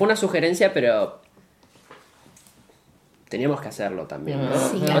 que fue una sugerencia, pero teníamos que hacerlo también, ¿no?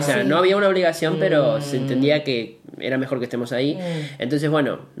 Sí, O sea, sí. no había una obligación, pero se entendía que era mejor que estemos ahí. Entonces,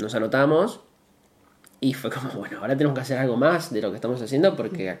 bueno, nos anotamos y fue como, bueno, ahora tenemos que hacer algo más de lo que estamos haciendo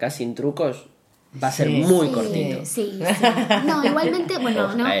porque acá sin trucos va a ser Sí. muy Sí, cortito. Sí. No, igualmente,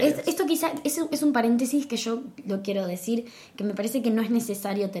 bueno, no, Aéreos. esto quizá es un paréntesis que yo lo quiero decir, que me parece que no es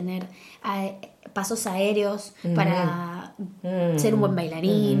necesario tener pasos aéreos para ser un buen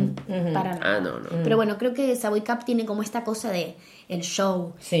bailarín, para nada. Ah, no. Pero bueno, creo que Savoy Cup tiene como esta cosa de el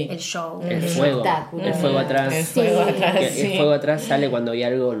show, Sí. el show. El fuego atrás. El fuego Sí. atrás, Que sí. el fuego atrás sale cuando hay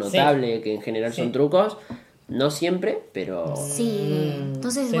algo notable, que en general son trucos. No siempre, pero... Sí,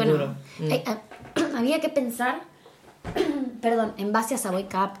 entonces seguro. bueno, había que pensar, perdón, en base a Savoy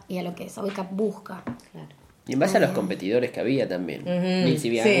Cup y a lo que Savoy Cup busca. Claro. Y en base a los competidores que había también. Nixie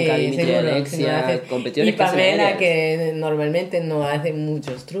Bianca, Sí, Dimitri seguro, Alexia, si no haces- competidores y que hacen Pamela, aéreos. que normalmente no hace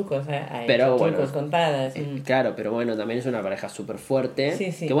muchos trucos, hay Pero trucos bueno, contadas. Claro, pero bueno, también es una pareja súper fuerte.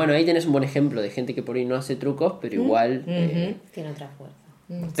 Sí, sí. Que bueno, ahí tenés un buen ejemplo de gente que por ahí no hace trucos, pero igual... Tiene otra fuerza.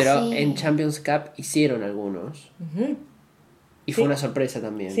 pero Sí. en Champions Cup hicieron algunos. Y fue una sorpresa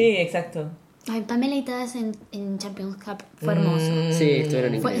también. Sí, exacto. Ay, Pamela y Tadas en Champions Cup fue hermoso. Sí,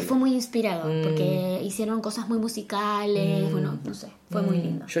 estuvieron increíbles. Fue muy inspirador porque hicieron cosas muy musicales, bueno, no sé, fue muy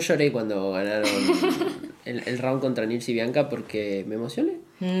lindo. Yo lloré cuando ganaron el round contra Nilsi Bianca porque me emocioné.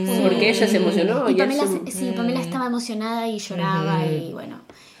 Porque ella se emocionó Y y él Pamela, se- sí, Pamela estaba emocionada y lloraba y bueno,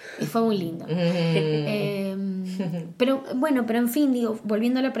 y fue muy lindo. Pero bueno, pero en fin, digo,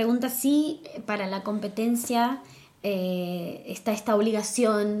 volviendo a la pregunta, sí, para la competencia está esta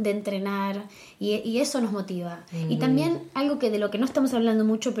obligación de entrenar y eso nos motiva. Y también algo que de lo que no estamos hablando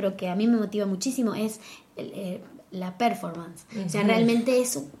mucho, pero que a mí me motiva muchísimo es la performance. O sea, realmente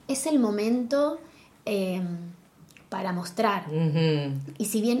es el momento para mostrar. Y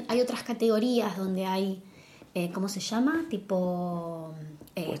si bien hay otras categorías donde hay, ¿cómo se llama? Tipo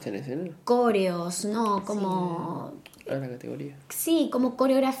puesta en escena. coreos, ¿no? Como... A la categoría. Sí, como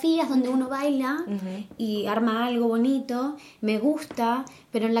coreografías donde uno baila y arma algo bonito, me gusta,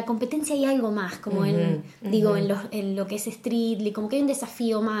 pero en la competencia hay algo más, como digo, en lo que es Streetly, como que hay un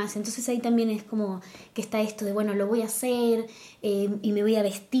desafío más, entonces ahí también es como que está esto de, bueno, lo voy a hacer y me voy a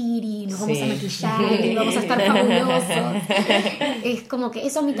vestir y nos vamos a maquillar y vamos a estar fabulosos. Es como que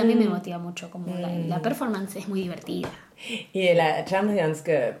eso a mí también me motiva mucho, como la performance es muy divertida. Y la Champions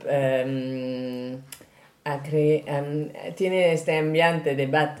Cup tiene este ambiente de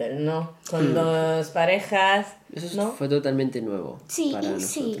battle, ¿no? Con dos parejas, Eso ¿no? fue totalmente nuevo Sí, para y,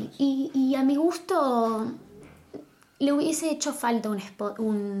 nosotros. sí. Y a mi gusto le hubiese hecho falta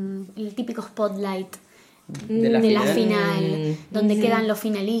el típico spotlight De la final. final, donde quedan los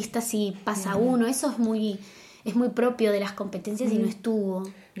finalistas y pasa uno. Eso es muy propio de las competencias y no estuvo.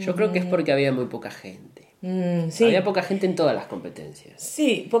 Yo creo que es porque había muy poca gente. Sí. Había poca gente en todas las competencias.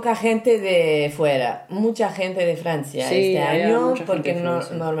 Sí, poca gente de fuera, mucha gente de Francia Sí, este había año, mucha porque gente de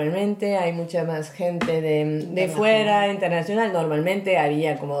Francia. normalmente hay mucha más gente de fuera, internacional. Normalmente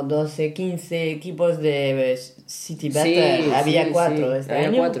había como 12, 15 equipos de City Battle, había 4 este había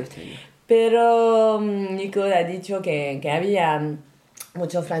año. 4 este año. Pero Nico ha dicho que había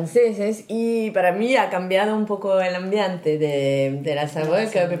muchos franceses y para mí ha cambiado un poco el ambiente de la Savoy,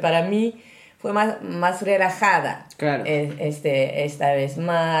 que para mí fue más relajada. Claro. Esta vez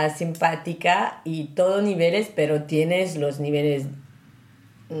más simpática y todos niveles, pero tienes los niveles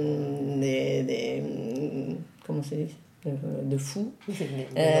 ¿cómo se dice? De fou,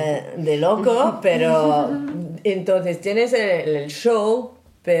 de loco, pero entonces tienes el show,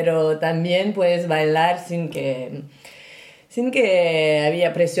 pero también puedes bailar sin que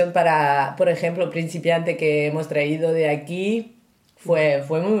había presión para, por ejemplo, principiante que hemos traído de aquí, fue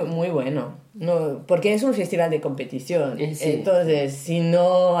muy, muy bueno. No, porque es un festival de competición. Sí. Entonces, si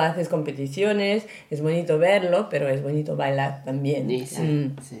no haces competiciones, es bonito verlo, pero es bonito bailar también. Sí,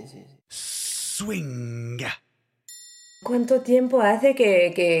 sí. Swing. ¿Cuánto tiempo hace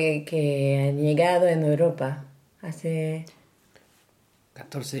que han llegado en Europa? Hace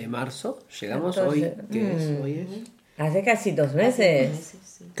 14 de marzo, llegamos 14. hoy. ¿Qué es? Hoy es hace casi 2 meses.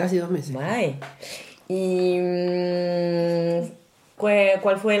 casi 2 meses. Guay. ¿Y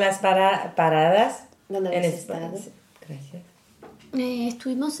cuál fue las paradas? ¿Dónde en habéis España? estado? Gracias.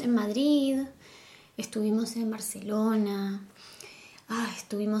 Estuvimos en Madrid, estuvimos en Barcelona,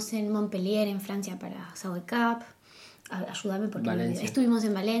 Estuvimos en Montpellier, en Francia, para Savoy Cup. Ayúdame porque me Valencia. olvidé. Estuvimos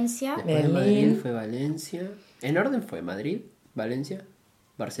en Valencia. Después de Berlín. Madrid fue Valencia. En orden fue Madrid, Valencia,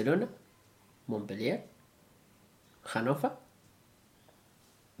 Barcelona, Montpellier, Hannover,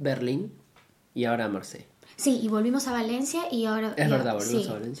 Berlín y ahora Marsella. Sí, y volvimos a Valencia y ahora... Es y verdad, volvimos sí.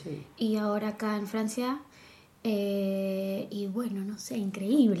 a Valencia. Y ahora acá en Francia. Y bueno, no sé,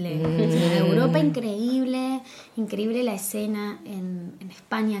 increíble. O sea, Europa increíble. Increíble la escena en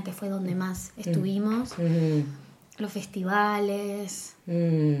España, que fue donde más estuvimos. Los festivales.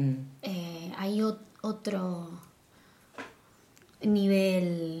 Hay otro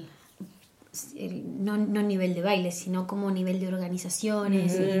nivel, no nivel de baile, sino como nivel de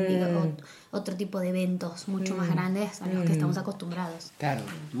organizaciones y otro tipo de eventos mucho más grandes a los que estamos acostumbrados. Claro,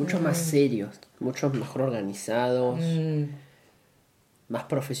 muchos más serios, muchos mejor organizados, más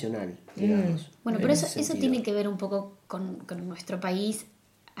profesional, digamos. Bueno, en pero ese eso sentido. tiene que ver un poco con nuestro país,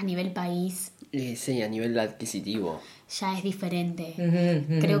 a nivel país. Sí, a nivel adquisitivo. Ya es diferente.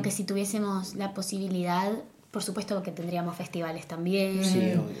 Creo que si tuviésemos la posibilidad, por supuesto que tendríamos festivales también. Sí,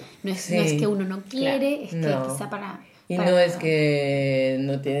 obvio. No es, Sí. no es que uno no quiere, Claro. es No. que quizá para... Y para- no es que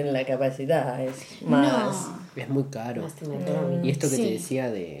no tienen la capacidad, es más... No. Es muy caro. Más cinematográfico. Y esto que Sí. te decía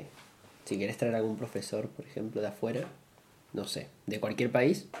de si querés traer algún profesor, por ejemplo, de afuera, no sé, de cualquier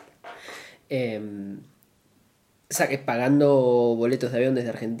país, pagando boletos de avión desde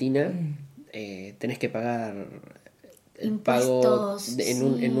Argentina, tenés que pagar el pago Impuestos, sí.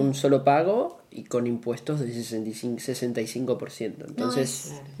 en un solo pago y con impuestos de 65%.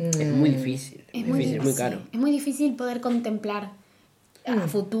 Entonces es muy difícil, Es muy difícil, es muy caro. Es muy difícil poder contemplar a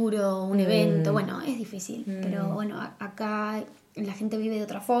futuro un evento. Bueno, es difícil, pero bueno, acá la gente vive de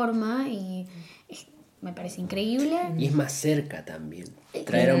otra forma y me parece increíble. Y es más cerca también.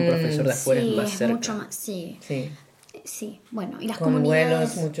 Traer a un profesor de afuera Sí, es más cerca. mucho más, sí. Sí, Sí, bueno, y las con vuelos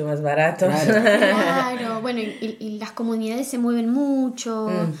comunidades... mucho más baratos. Claro. Claro, bueno, y las comunidades se mueven mucho.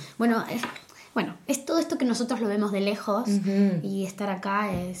 Bueno, es todo esto que nosotros lo vemos de lejos y estar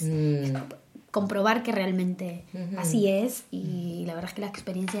acá es comprobar que realmente así es y la verdad es que la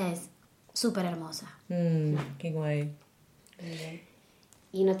experiencia es súper hermosa. Qué guay.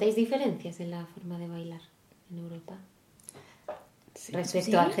 ¿Y notáis diferencias en la forma de bailar en Europa?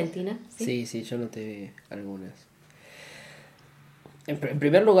 Respecto ¿Sí? a Argentina. Sí, yo noté algunas. En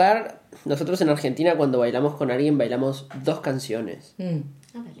primer lugar, nosotros en Argentina cuando bailamos con alguien bailamos 2 canciones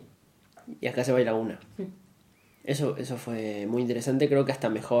Ah, vale. y acá se baila una. Eso fue muy interesante, creo que hasta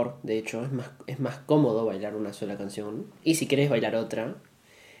mejor, de hecho, es más cómodo bailar una sola canción. Y si querés bailar otra,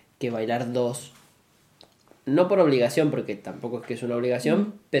 que bailar 2. No por obligación, porque tampoco es que es una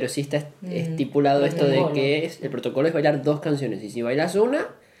obligación, pero sí está estipulado esto de que el protocolo es bailar 2 canciones. Y si bailas una,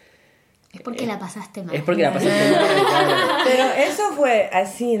 Es porque la pasaste mal. es porque la pasaste mal. Claro. Pero eso fue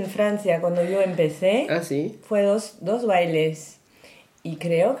así en Francia cuando yo empecé. Ah, sí. Fue dos bailes. Y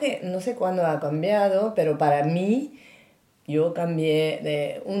creo que, no sé cuándo ha cambiado, pero para mí, yo cambié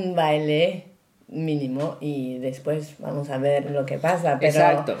de un baile mínimo y después vamos a ver lo que pasa. Pero,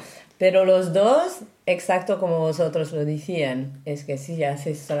 Exacto. Pero los dos, exacto como vosotros lo decían, es que si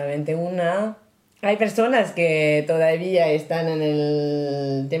haces solamente una... Hay personas que todavía están en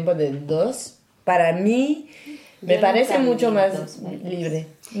el tiempo de 2. Para mí, me Yo parece nunca mucho viví más 2 bailes. libre.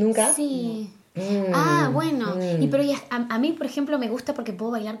 ¿Nunca? Sí. Bueno, pero a mí, por ejemplo, me gusta porque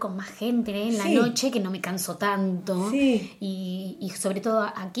puedo bailar con más gente en la Sí. noche, que no me canso tanto. Sí. Y sobre todo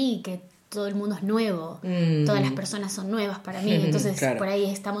aquí, que todo el mundo es nuevo. Todas las personas son nuevas para mí. Entonces, Claro. por ahí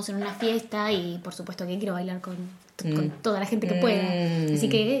estamos en una fiesta y por supuesto que quiero bailar con toda la gente que pueda. Así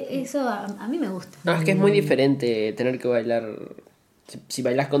que eso a mí me gusta. No, es que es muy diferente tener que bailar. Si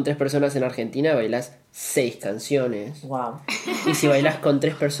bailas con 3 personas en Argentina, bailas 6 canciones. Wow. Y si bailas con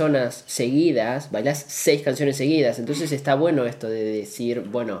 3 personas seguidas, bailas 6 canciones seguidas. Entonces está bueno esto de decir,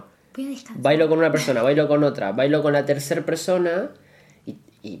 bueno, Voy a descansar. bailo con una persona, bailo con otra, bailo con la tercera persona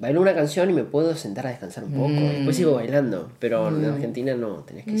y bailo una canción y me puedo sentar a descansar un poco. Después sigo bailando. Pero en Argentina no,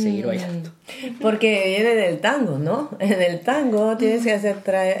 tenés que seguir bailando. Porque viene del tango, ¿no? En el tango tienes que hacer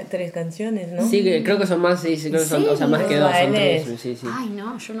 3 canciones, ¿no? Sí, creo que son más, sí, creo que son, o sea, más que 2, son 3. Bailes. Sí, sí. Ay,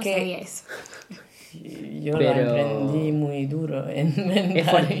 no, yo no ¿Qué? sabía eso. Yo Pero- lo aprendí muy duro en Es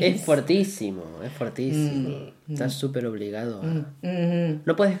París. fuertísimo, es fuertísimo. Estás súper obligado a...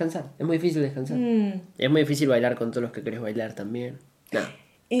 No puedes descansar, es muy difícil descansar. Es muy difícil bailar con todos los que querés bailar también. No.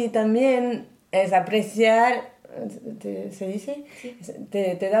 Y también es apreciar, ¿se dice?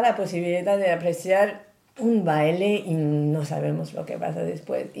 Te da la posibilidad de apreciar un baile y no sabemos lo que pasa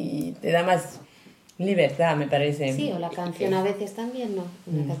después. Y te da más libertad, me parece. Sí, o la canción a veces también, ¿no?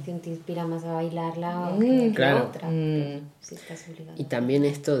 Una canción te inspira más a bailarla que claro. otra. Si estás obligado. Y también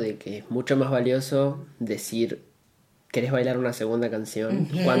esto de que es mucho más valioso decir querés bailar una segunda canción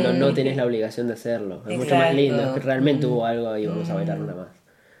cuando no tenés la obligación de hacerlo. Es mucho más lindo, es que realmente hubo algo y vamos a bailar una más.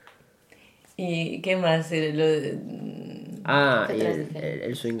 ¿Y qué más? Y ¿Qué otras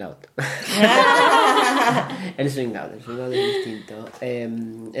el swing out. El swing out es distinto.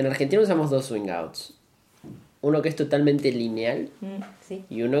 En Argentina usamos dos swing outs. Uno que es totalmente lineal Sí.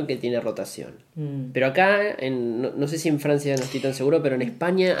 y uno que tiene rotación. Pero acá, no sé si en Francia no estoy tan seguro, pero en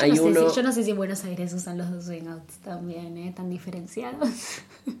España hay uno... Yo no sé si en Buenos Aires usan los dos swing outs también, tan diferenciados.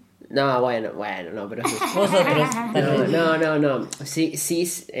 No, bueno, no, pero eso es... Vosotros. No. Sí,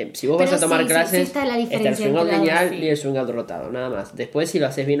 si vos vas a tomar clases, sí está la diferencia el swing out entre los lineal dos, sí. y el swing out rotado, nada más. Después, si lo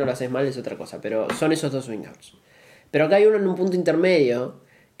haces bien o lo haces mal, es otra cosa, pero son esos dos swing outs. Pero acá hay uno en un punto intermedio,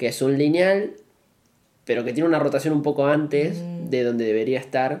 que es un lineal, pero que tiene una rotación un poco antes de donde debería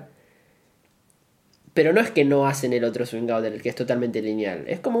estar. Pero no es que no hacen el otro swing out, el que es totalmente lineal.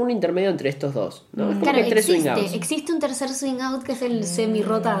 Es como un intermedio entre estos dos, ¿no? Es como Claro, que hay tres swing outs. existe un tercer swing out que es el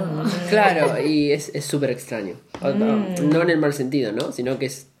semi-rotado. Claro, y es súper extraño. No en el mal sentido, ¿no? Sino que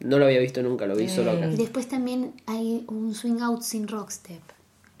no lo había visto nunca, lo vi solo acá. Y después también hay un swing out sin rockstep,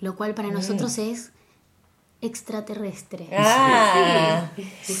 lo cual para nosotros es extraterrestre.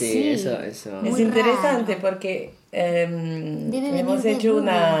 Sí, eso. Es Muy interesante raro. porque Debe hemos venir de hecho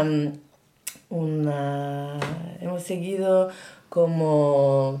Google. hemos seguido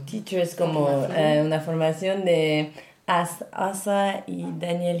como teachers, como una formación de Asa y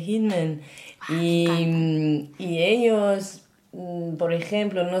Daniel Hindman. Y ellos, por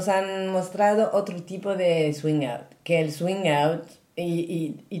ejemplo, nos han mostrado otro tipo de swing out, que el swing out.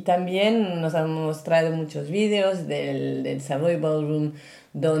 Y también nos han mostrado muchos vídeos del Savoy Ballroom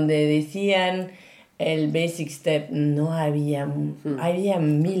donde decían el basic step, no había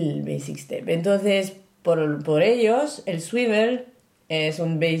 1000 basic step. Entonces, por ellos, el swivel es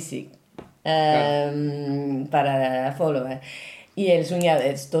un basic para follower. Y el swing out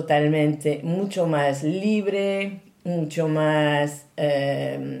es totalmente mucho más libre, mucho más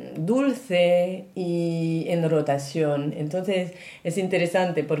dulce y en rotación. Entonces es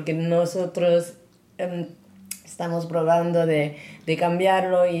interesante porque nosotros estamos probando de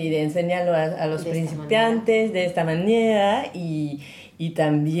cambiarlo y de enseñarlo a los principiantes de esta manera y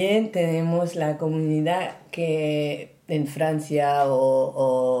también tenemos la comunidad que en Francia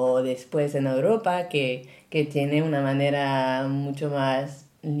o después en Europa que tiene una manera mucho más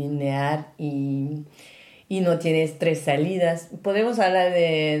lineal y no tienes 3 salidas. Podemos hablar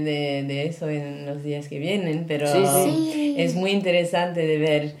de eso en los días que vienen, pero Sí. es muy interesante de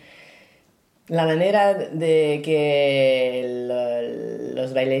ver la manera de que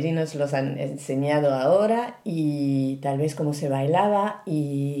los bailarinos los han enseñado ahora y tal vez cómo se bailaba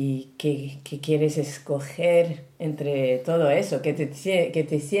y qué quieres escoger entre todo eso, que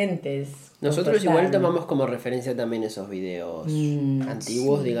te sientes. Nosotros igual tomamos como referencia también esos videos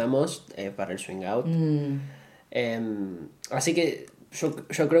antiguos, digamos, para el swing out. Así que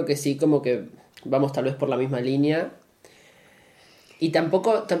yo creo que sí, como que vamos tal vez por la misma línea. Y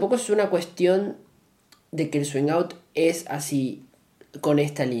tampoco es una cuestión de que el swing out es así, con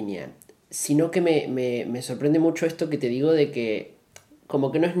esta línea. Sino que me sorprende mucho esto que te digo de que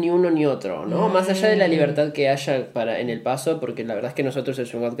como que no es ni uno ni otro, ¿no? Más allá de la libertad que haya en el paso, porque la verdad es que nosotros el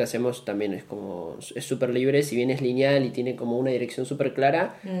swing out que hacemos también es súper libre, si bien es lineal y tiene como una dirección súper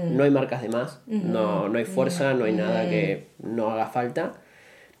clara, no hay marcas de más, no hay fuerza, no hay nada que no haga falta.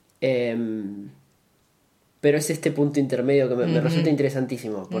 Pero es este punto intermedio que me resulta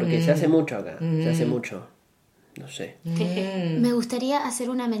interesantísimo, porque se hace mucho acá, se hace mucho. No sé. Me gustaría hacer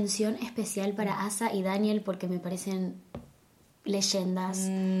una mención especial para Asa y Daniel porque me parecen leyendas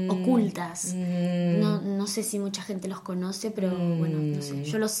ocultas. No sé si mucha gente los conoce, pero bueno, no sé,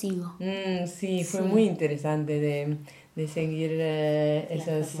 yo los sigo. Sí, fue muy interesante de seguir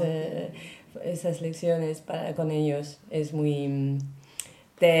esas lecciones con ellos. Es muy...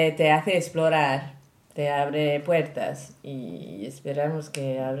 te hace explorar, te abre puertas y esperamos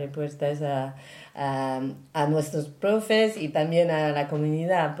que abre puertas a nuestros profes y también a la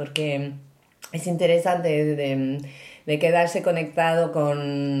comunidad, porque es interesante de quedarse conectado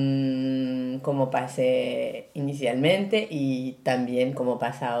con cómo pasé inicialmente y también cómo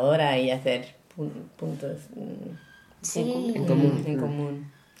pasa ahora y hacer puntos en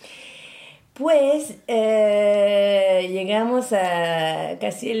común. Pues llegamos a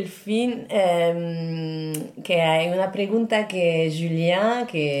casi el fin, que hay una pregunta que Julien,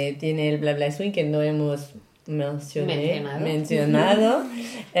 que tiene el Bla Bla Swing, que no hemos mencionado,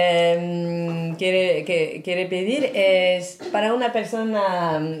 quiere pedir es para una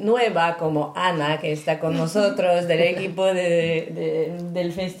persona nueva como Ana, que está con nosotros del equipo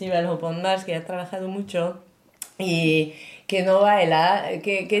del Festival Open Mars, que ha trabajado mucho y que no baila.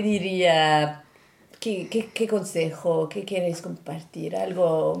 ¿Qué diría? ¿Qué consejo? ¿Qué quieres compartir?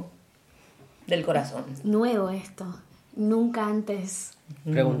 Algo del corazón. Nuevo esto. Nunca antes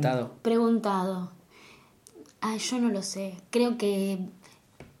preguntado. Yo no lo sé. Creo que,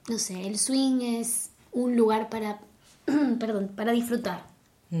 no sé, el swing es un lugar para, para disfrutar.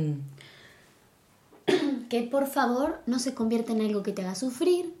 Que por favor no se convierta en algo que te haga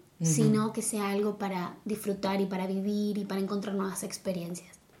sufrir, sino que sea algo para disfrutar y para vivir y para encontrar nuevas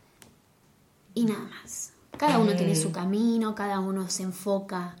experiencias. Y nada más. Cada uno tiene su camino, cada uno se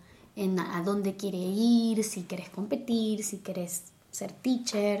enfoca en a dónde quiere ir, si querés competir, si querés ser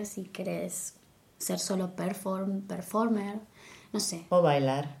teacher, si querés ser solo performer, no sé. O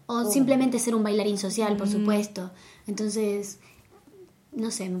bailar. O simplemente ser un bailarín social, por supuesto. Entonces,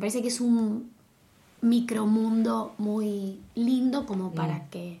 no sé, me parece que es un micromundo muy lindo como para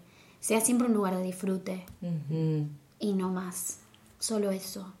que sea siempre un lugar de disfrute. Y no más. Solo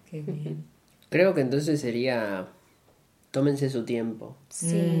eso. Qué bien. Creo que entonces sería... Tómense su tiempo.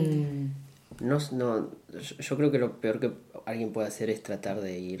 Sí. Yo creo que lo peor que alguien puede hacer es tratar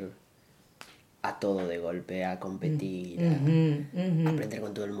de ir a todo de golpe, a competir, a aprender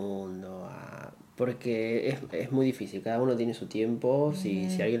con todo el mundo, porque es muy difícil, cada uno tiene su tiempo, si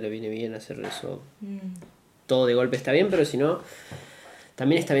a alguien le viene bien hacer eso, todo de golpe está bien, pero si no,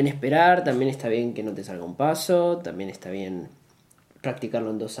 también está bien esperar, también está bien que no te salga un paso, también está bien practicarlo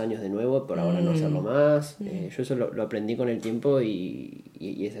en 2 años de nuevo, por ahora no hacerlo más. Yo eso lo aprendí con el tiempo y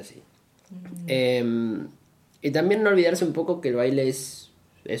es así. Y también no olvidarse un poco que el baile es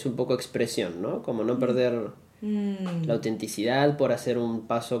un poco expresión, ¿no? Como no perder la autenticidad por hacer un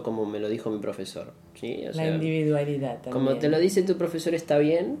paso como me lo dijo mi profesor, ¿sí? O sea, la individualidad también. como te lo dice tu profesor está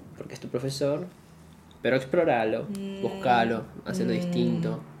bien, porque es tu profesor, pero exploralo, buscalo, hacelo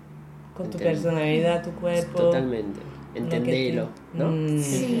distinto. Con tu personalidad, tu cuerpo. Totalmente. Entendelo, ¿no?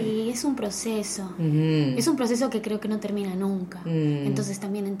 Sí, es un proceso. Es un proceso que creo que no termina nunca. Entonces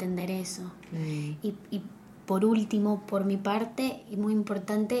también entender eso. Y por último, por mi parte, y muy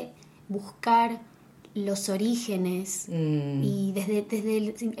importante, buscar los orígenes. Y desde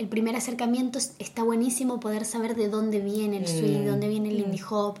el primer acercamiento está buenísimo poder saber de dónde viene el swing, de dónde viene el indie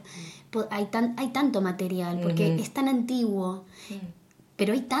hop. Hay tanto material, porque es tan antiguo.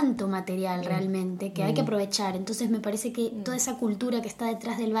 Pero hay tanto material realmente que hay que aprovechar. Entonces me parece que toda esa cultura que está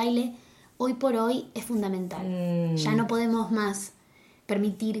detrás del baile, hoy por hoy, es fundamental. Ya no podemos más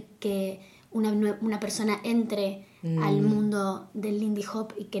permitir que una persona entre al mundo del Lindy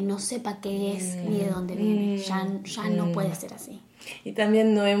Hop y que no sepa qué es ni de dónde viene. Ya no puede ser así. Y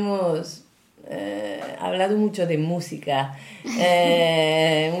también no hemos hablado mucho de música,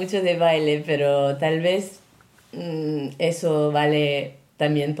 mucho de baile, pero tal vez eso vale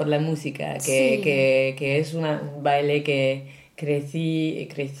también por la música, que es un baile que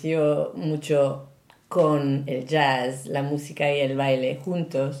creció mucho con el jazz, la música y el baile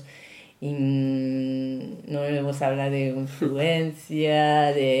juntos. Y no hemos hablado de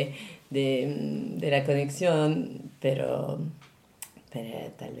influencia, de la conexión, pero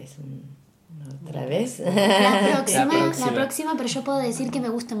tal vez otra vez. La próxima, pero yo puedo decir que me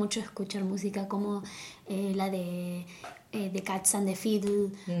gusta mucho escuchar música como la de The Cats and the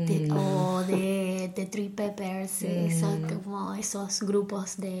Fiddle o de Three Peppers, como esos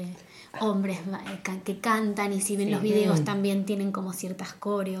grupos de hombres que cantan, y si ven los videos también tienen como ciertas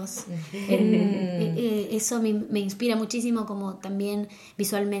coreos. Eso me inspira muchísimo, como también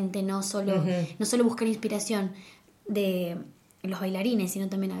visualmente, no solo buscar inspiración de los bailarines, sino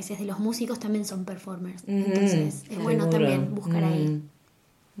también a veces de los músicos, también son performers. Entonces es bueno también buscar ahí.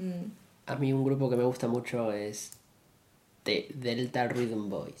 A mí un grupo que me gusta mucho es Delta Rhythm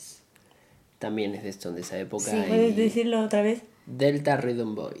Boys. También es de esa época. Sí, ¿puedes decirlo otra vez? Delta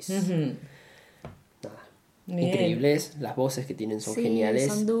Rhythm Boys. Increíbles, las voces que tienen son geniales.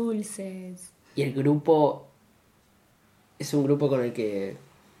 Son dulces. Y el grupo es un grupo con el que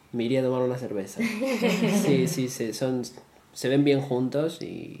me iría a tomar una cerveza. Sí, se ven bien juntos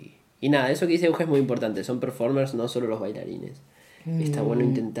y nada, eso que dice Euge es muy importante. Son performers, no solo los bailarines. Está bueno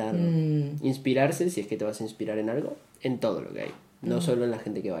intentar inspirarse, si es que te vas a inspirar en algo, en todo lo que hay. No solo en la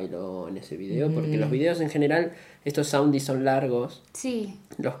gente que bailó en ese video, porque los videos en general, estos soundies son largos. Sí.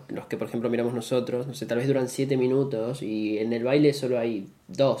 Los que por ejemplo miramos nosotros, no sé, tal vez duran 7 minutos y en el baile solo hay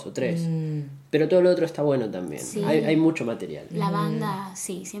 2 o 3. Pero todo lo otro está bueno también. Sí. Hay mucho material. La banda,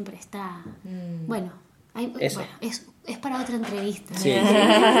 sí, siempre está... Bueno, Eso. Bueno, es para otra entrevista. Sí,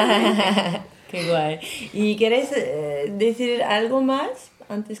 Qué guay. ¿Y querés decir algo más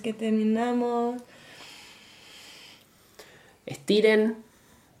antes que terminamos? Estiren,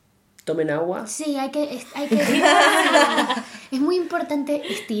 tomen agua. Sí, hay que es muy importante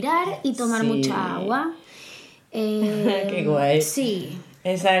estirar y tomar Sí. mucha agua. Qué guay. Sí.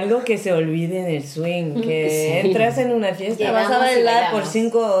 Es algo que se olvide en el swing, que Sí. entras en una fiesta, vas a Llegamos y bailar por bailamos.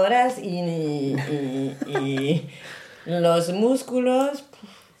 5 horas y los músculos...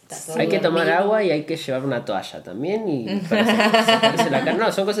 Hay que tomar agua y hay que llevar una toalla también y para sacarse la cara. No,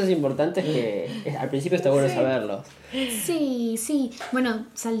 son cosas importantes que al principio está bueno saberlo. Sí, sí. Bueno,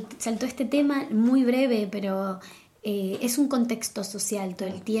 saltó este tema muy breve, pero es un contexto social todo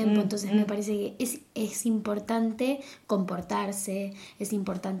el tiempo, entonces me parece que es importante comportarse, es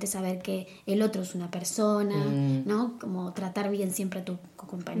importante saber que el otro es una persona, ¿no? Como tratar bien siempre a tu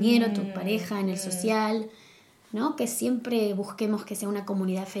compañero, tu pareja en el social, ¿no? Que siempre busquemos que sea una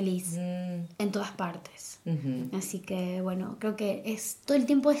comunidad feliz en todas partes. Así que, bueno, creo que todo el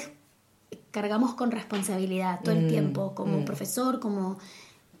tiempo cargamos con responsabilidad, todo el tiempo, como profesor, como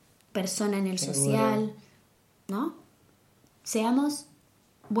persona en el social, ¿no? Seamos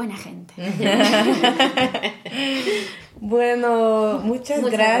buena gente. Bueno, muchas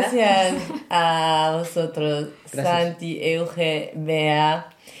gracias a vosotros, Gracias. Santi, Euge, Bea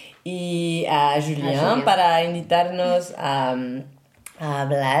y a Julián Julián. para invitarnos a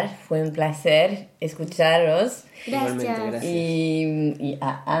hablar. Fue un placer escucharos. Igualmente, Gracias. gracias. Y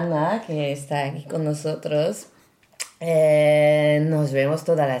a Ana, que está aquí con nosotros. Nos vemos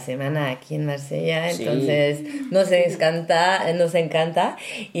toda la semana aquí en Marsella, Sí. entonces nos encanta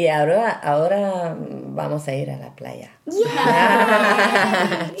y ahora vamos a ir a la playa.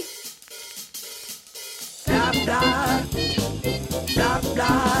 Stop,